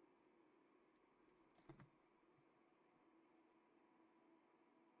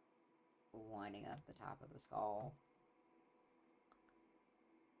 lining up the top of the skull.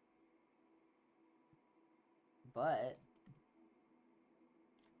 But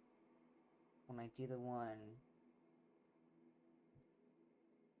when I do the one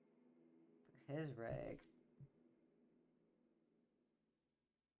for his rig,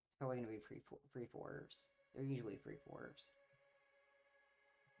 it's probably going to be pre-fours. They're usually pre-fours.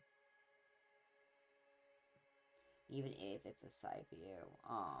 Even if it's a side view.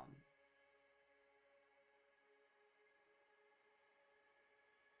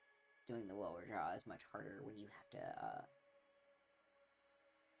 Doing the lower jaw is much harder when you have to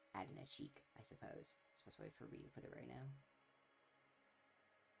add in a cheek, I suppose. It's the best way for me to put it right now.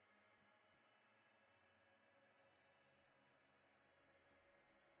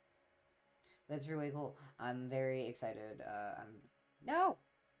 That's really cool. I'm very excited. I'm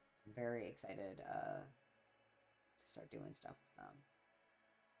very excited to start doing stuff with them.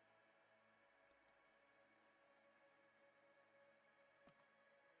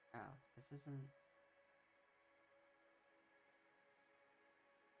 Oh, this isn't...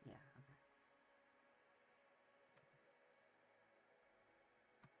 Yeah, okay.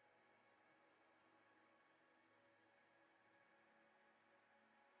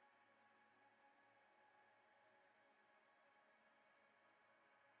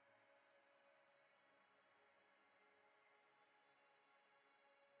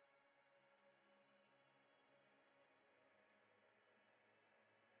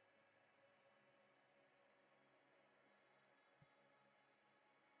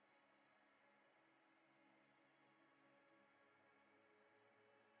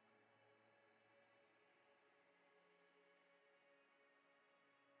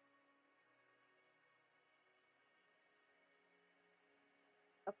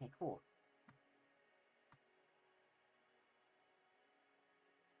 Okay, cool.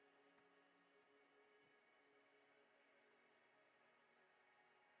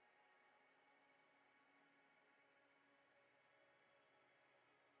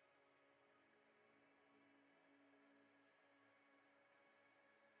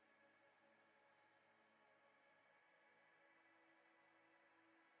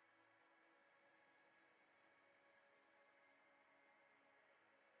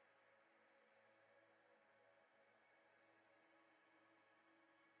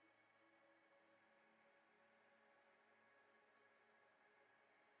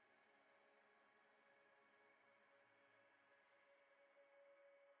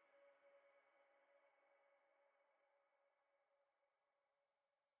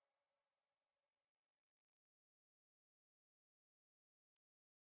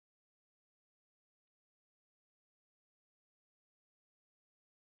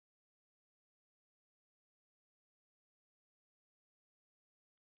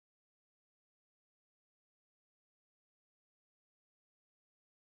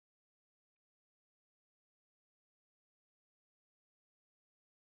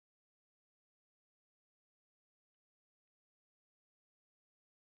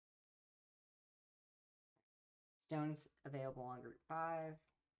 Stones available on group 5.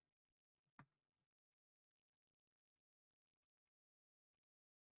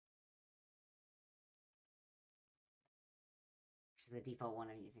 Which is the default one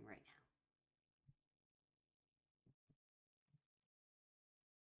I'm using right now.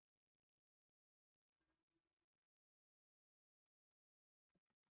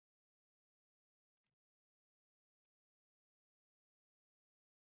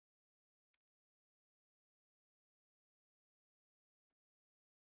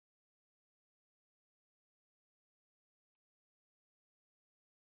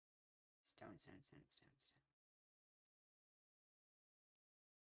 Stone, stone, stone, stone, stone.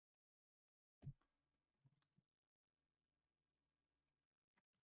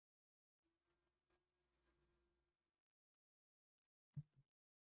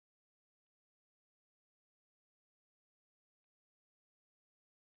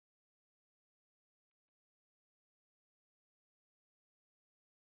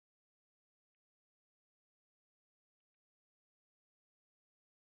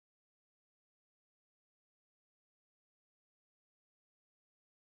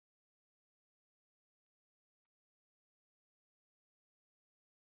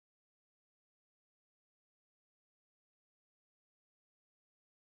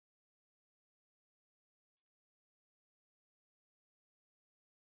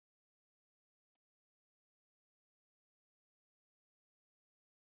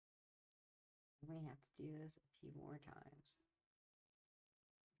 We have to do this a few more times.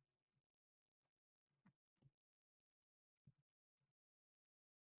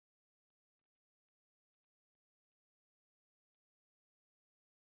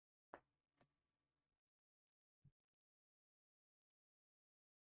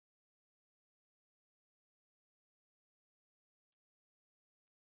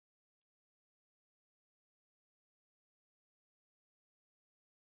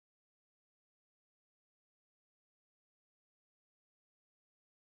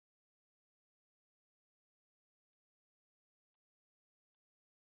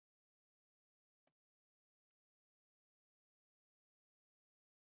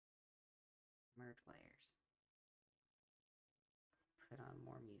 Merge layers. Put on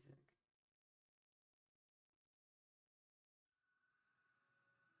more music.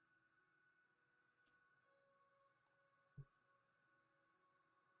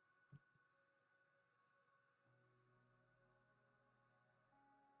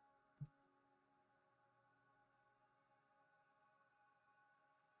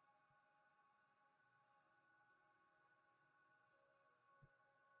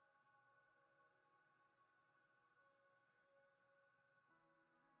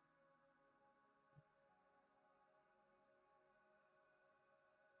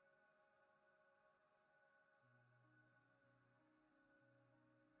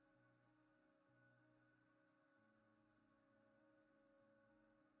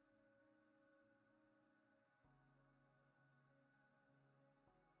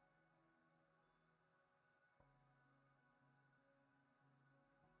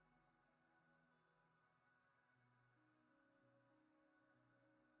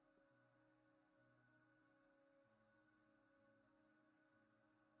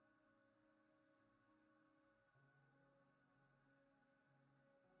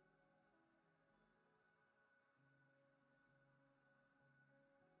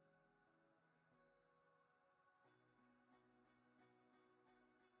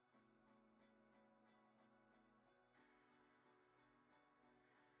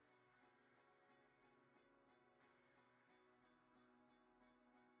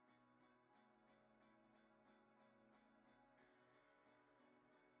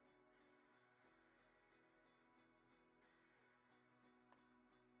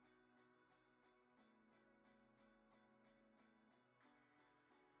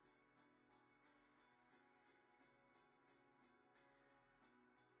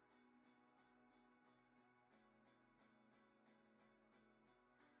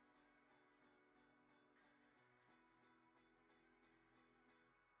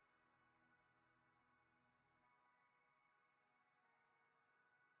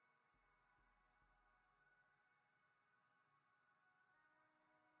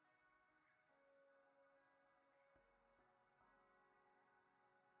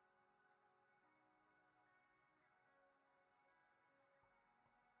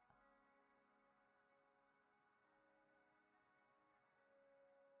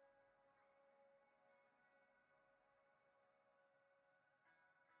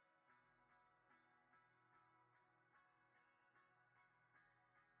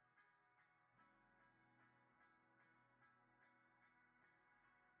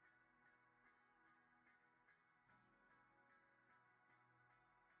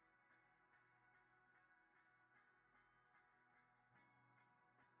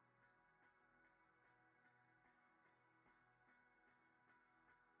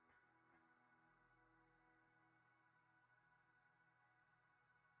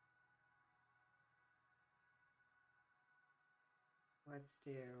 Let's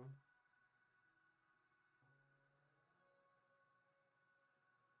do.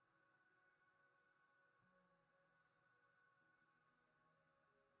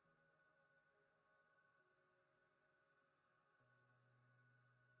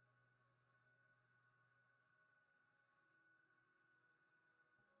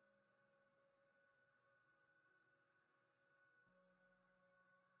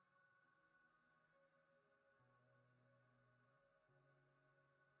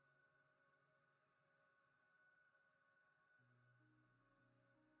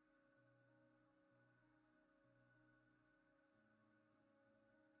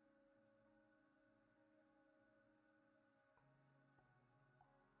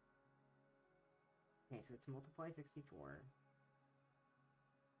 Okay, so it's multiply 64.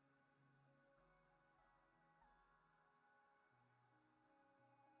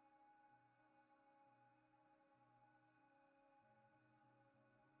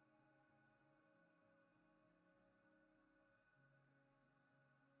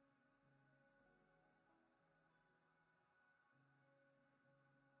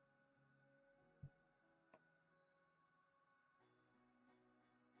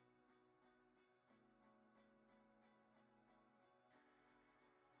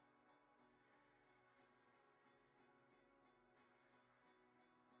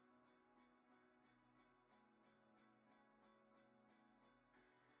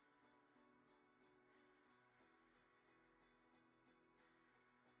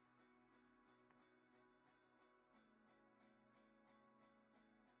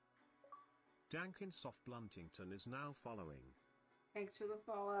 Dankinsoft Bluntington is now following. Thanks for the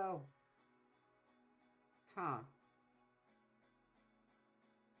follow. Huh.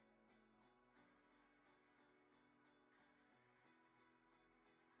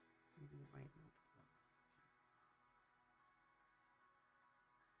 Maybe right multiply.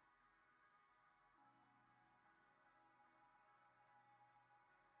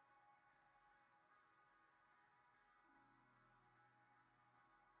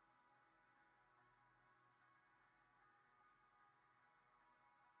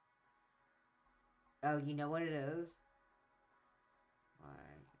 Oh, you know what it is? Why,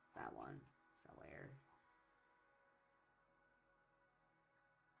 that one. It's that layer.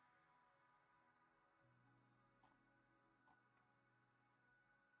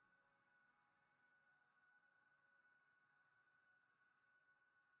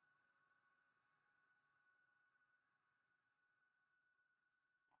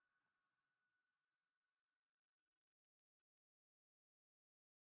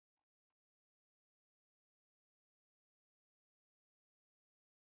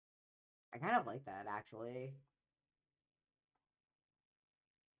 I kind of like that, actually.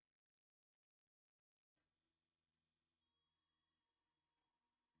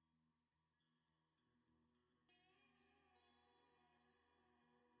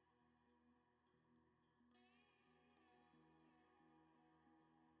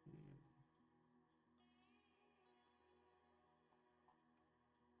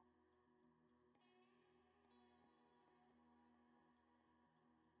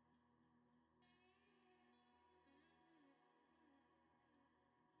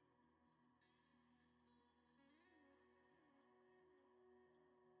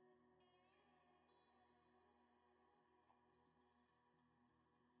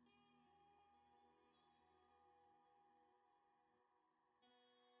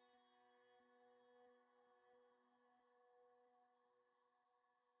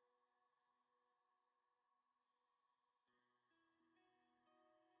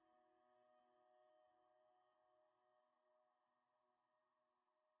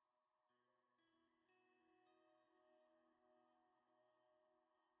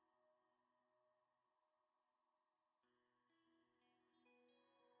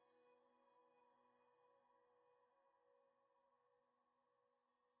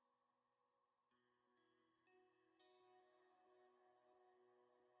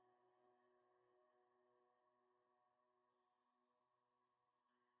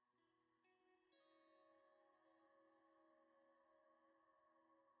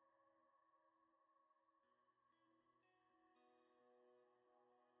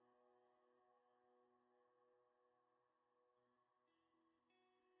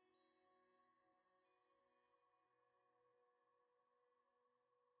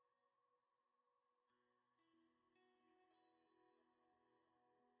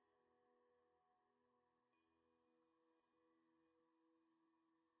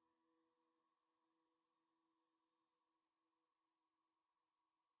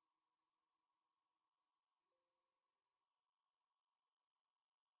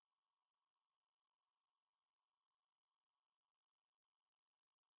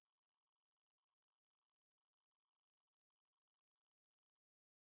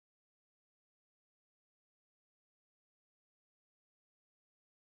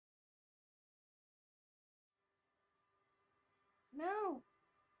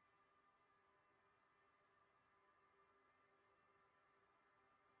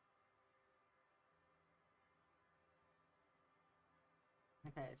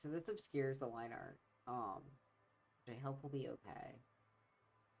 Okay, so this obscures the line art. Which I hope will be okay.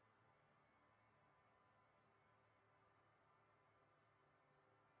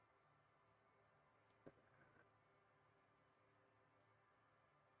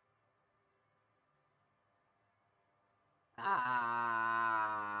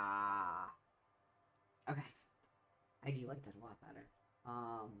 Okay. I do like that a lot better.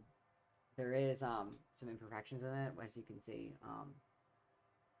 There is some imperfections in it, as you can see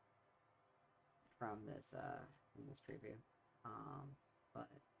from this preview. But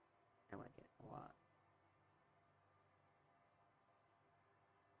I like it a lot.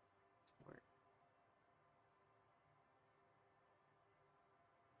 Sport.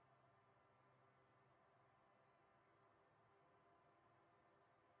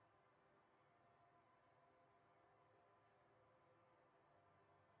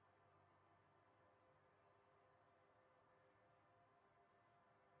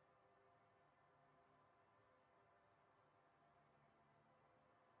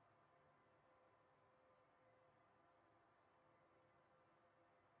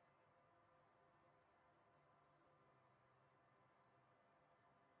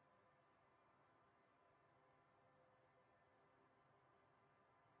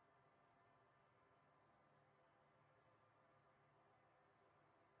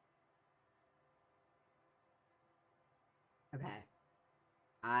 Okay.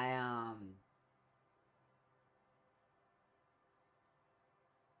 I'm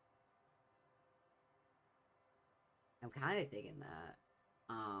kind of digging that.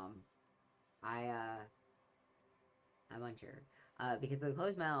 I'm unsure. Because the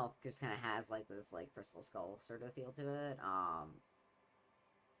closed mouth just kind of has like this like crystal skull sort of feel to it.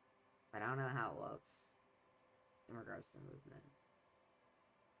 But I don't know how it looks in regards to movement.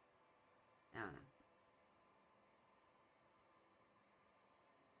 I don't know.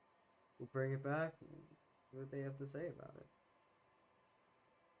 We'll bring it back and see what they have to say about it.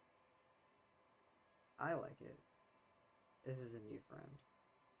 I like it. This is a new friend.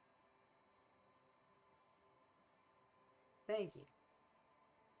 Thank you.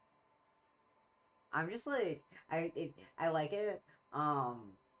 I'm just like I like it. I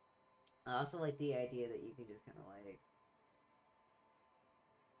also like the idea that you can just kind of like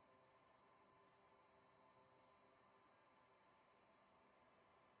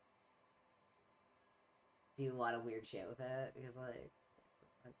do a lot of weird shit with it because like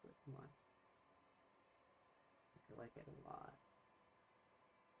come on, I like it a lot.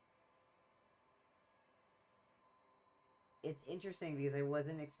 It's interesting because I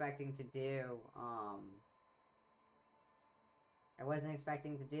wasn't expecting to do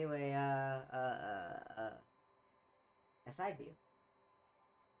a side view,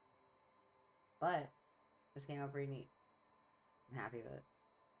 but this came out pretty neat. I'm happy with it.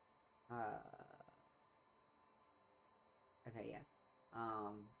 Okay, yeah. I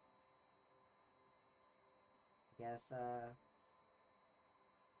guess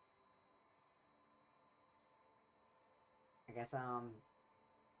I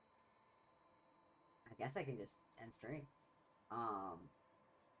guess I can just end stream.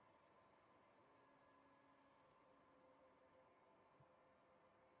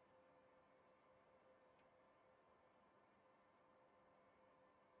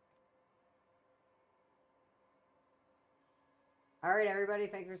 All right, everybody,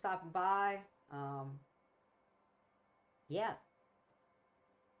 thanks for stopping by. Yeah.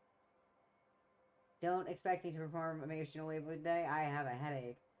 Don't expect me to perform emotionally today. I have a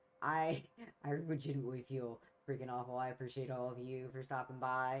headache. I legitimately feel freaking awful. I appreciate all of you for stopping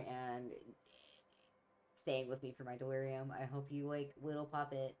by and staying with me for my delirium. I hope you like Little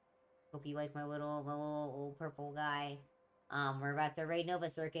Puppet. Hope you like my little purple guy. We're about to raid Nova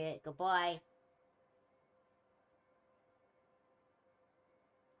Circuit. Goodbye.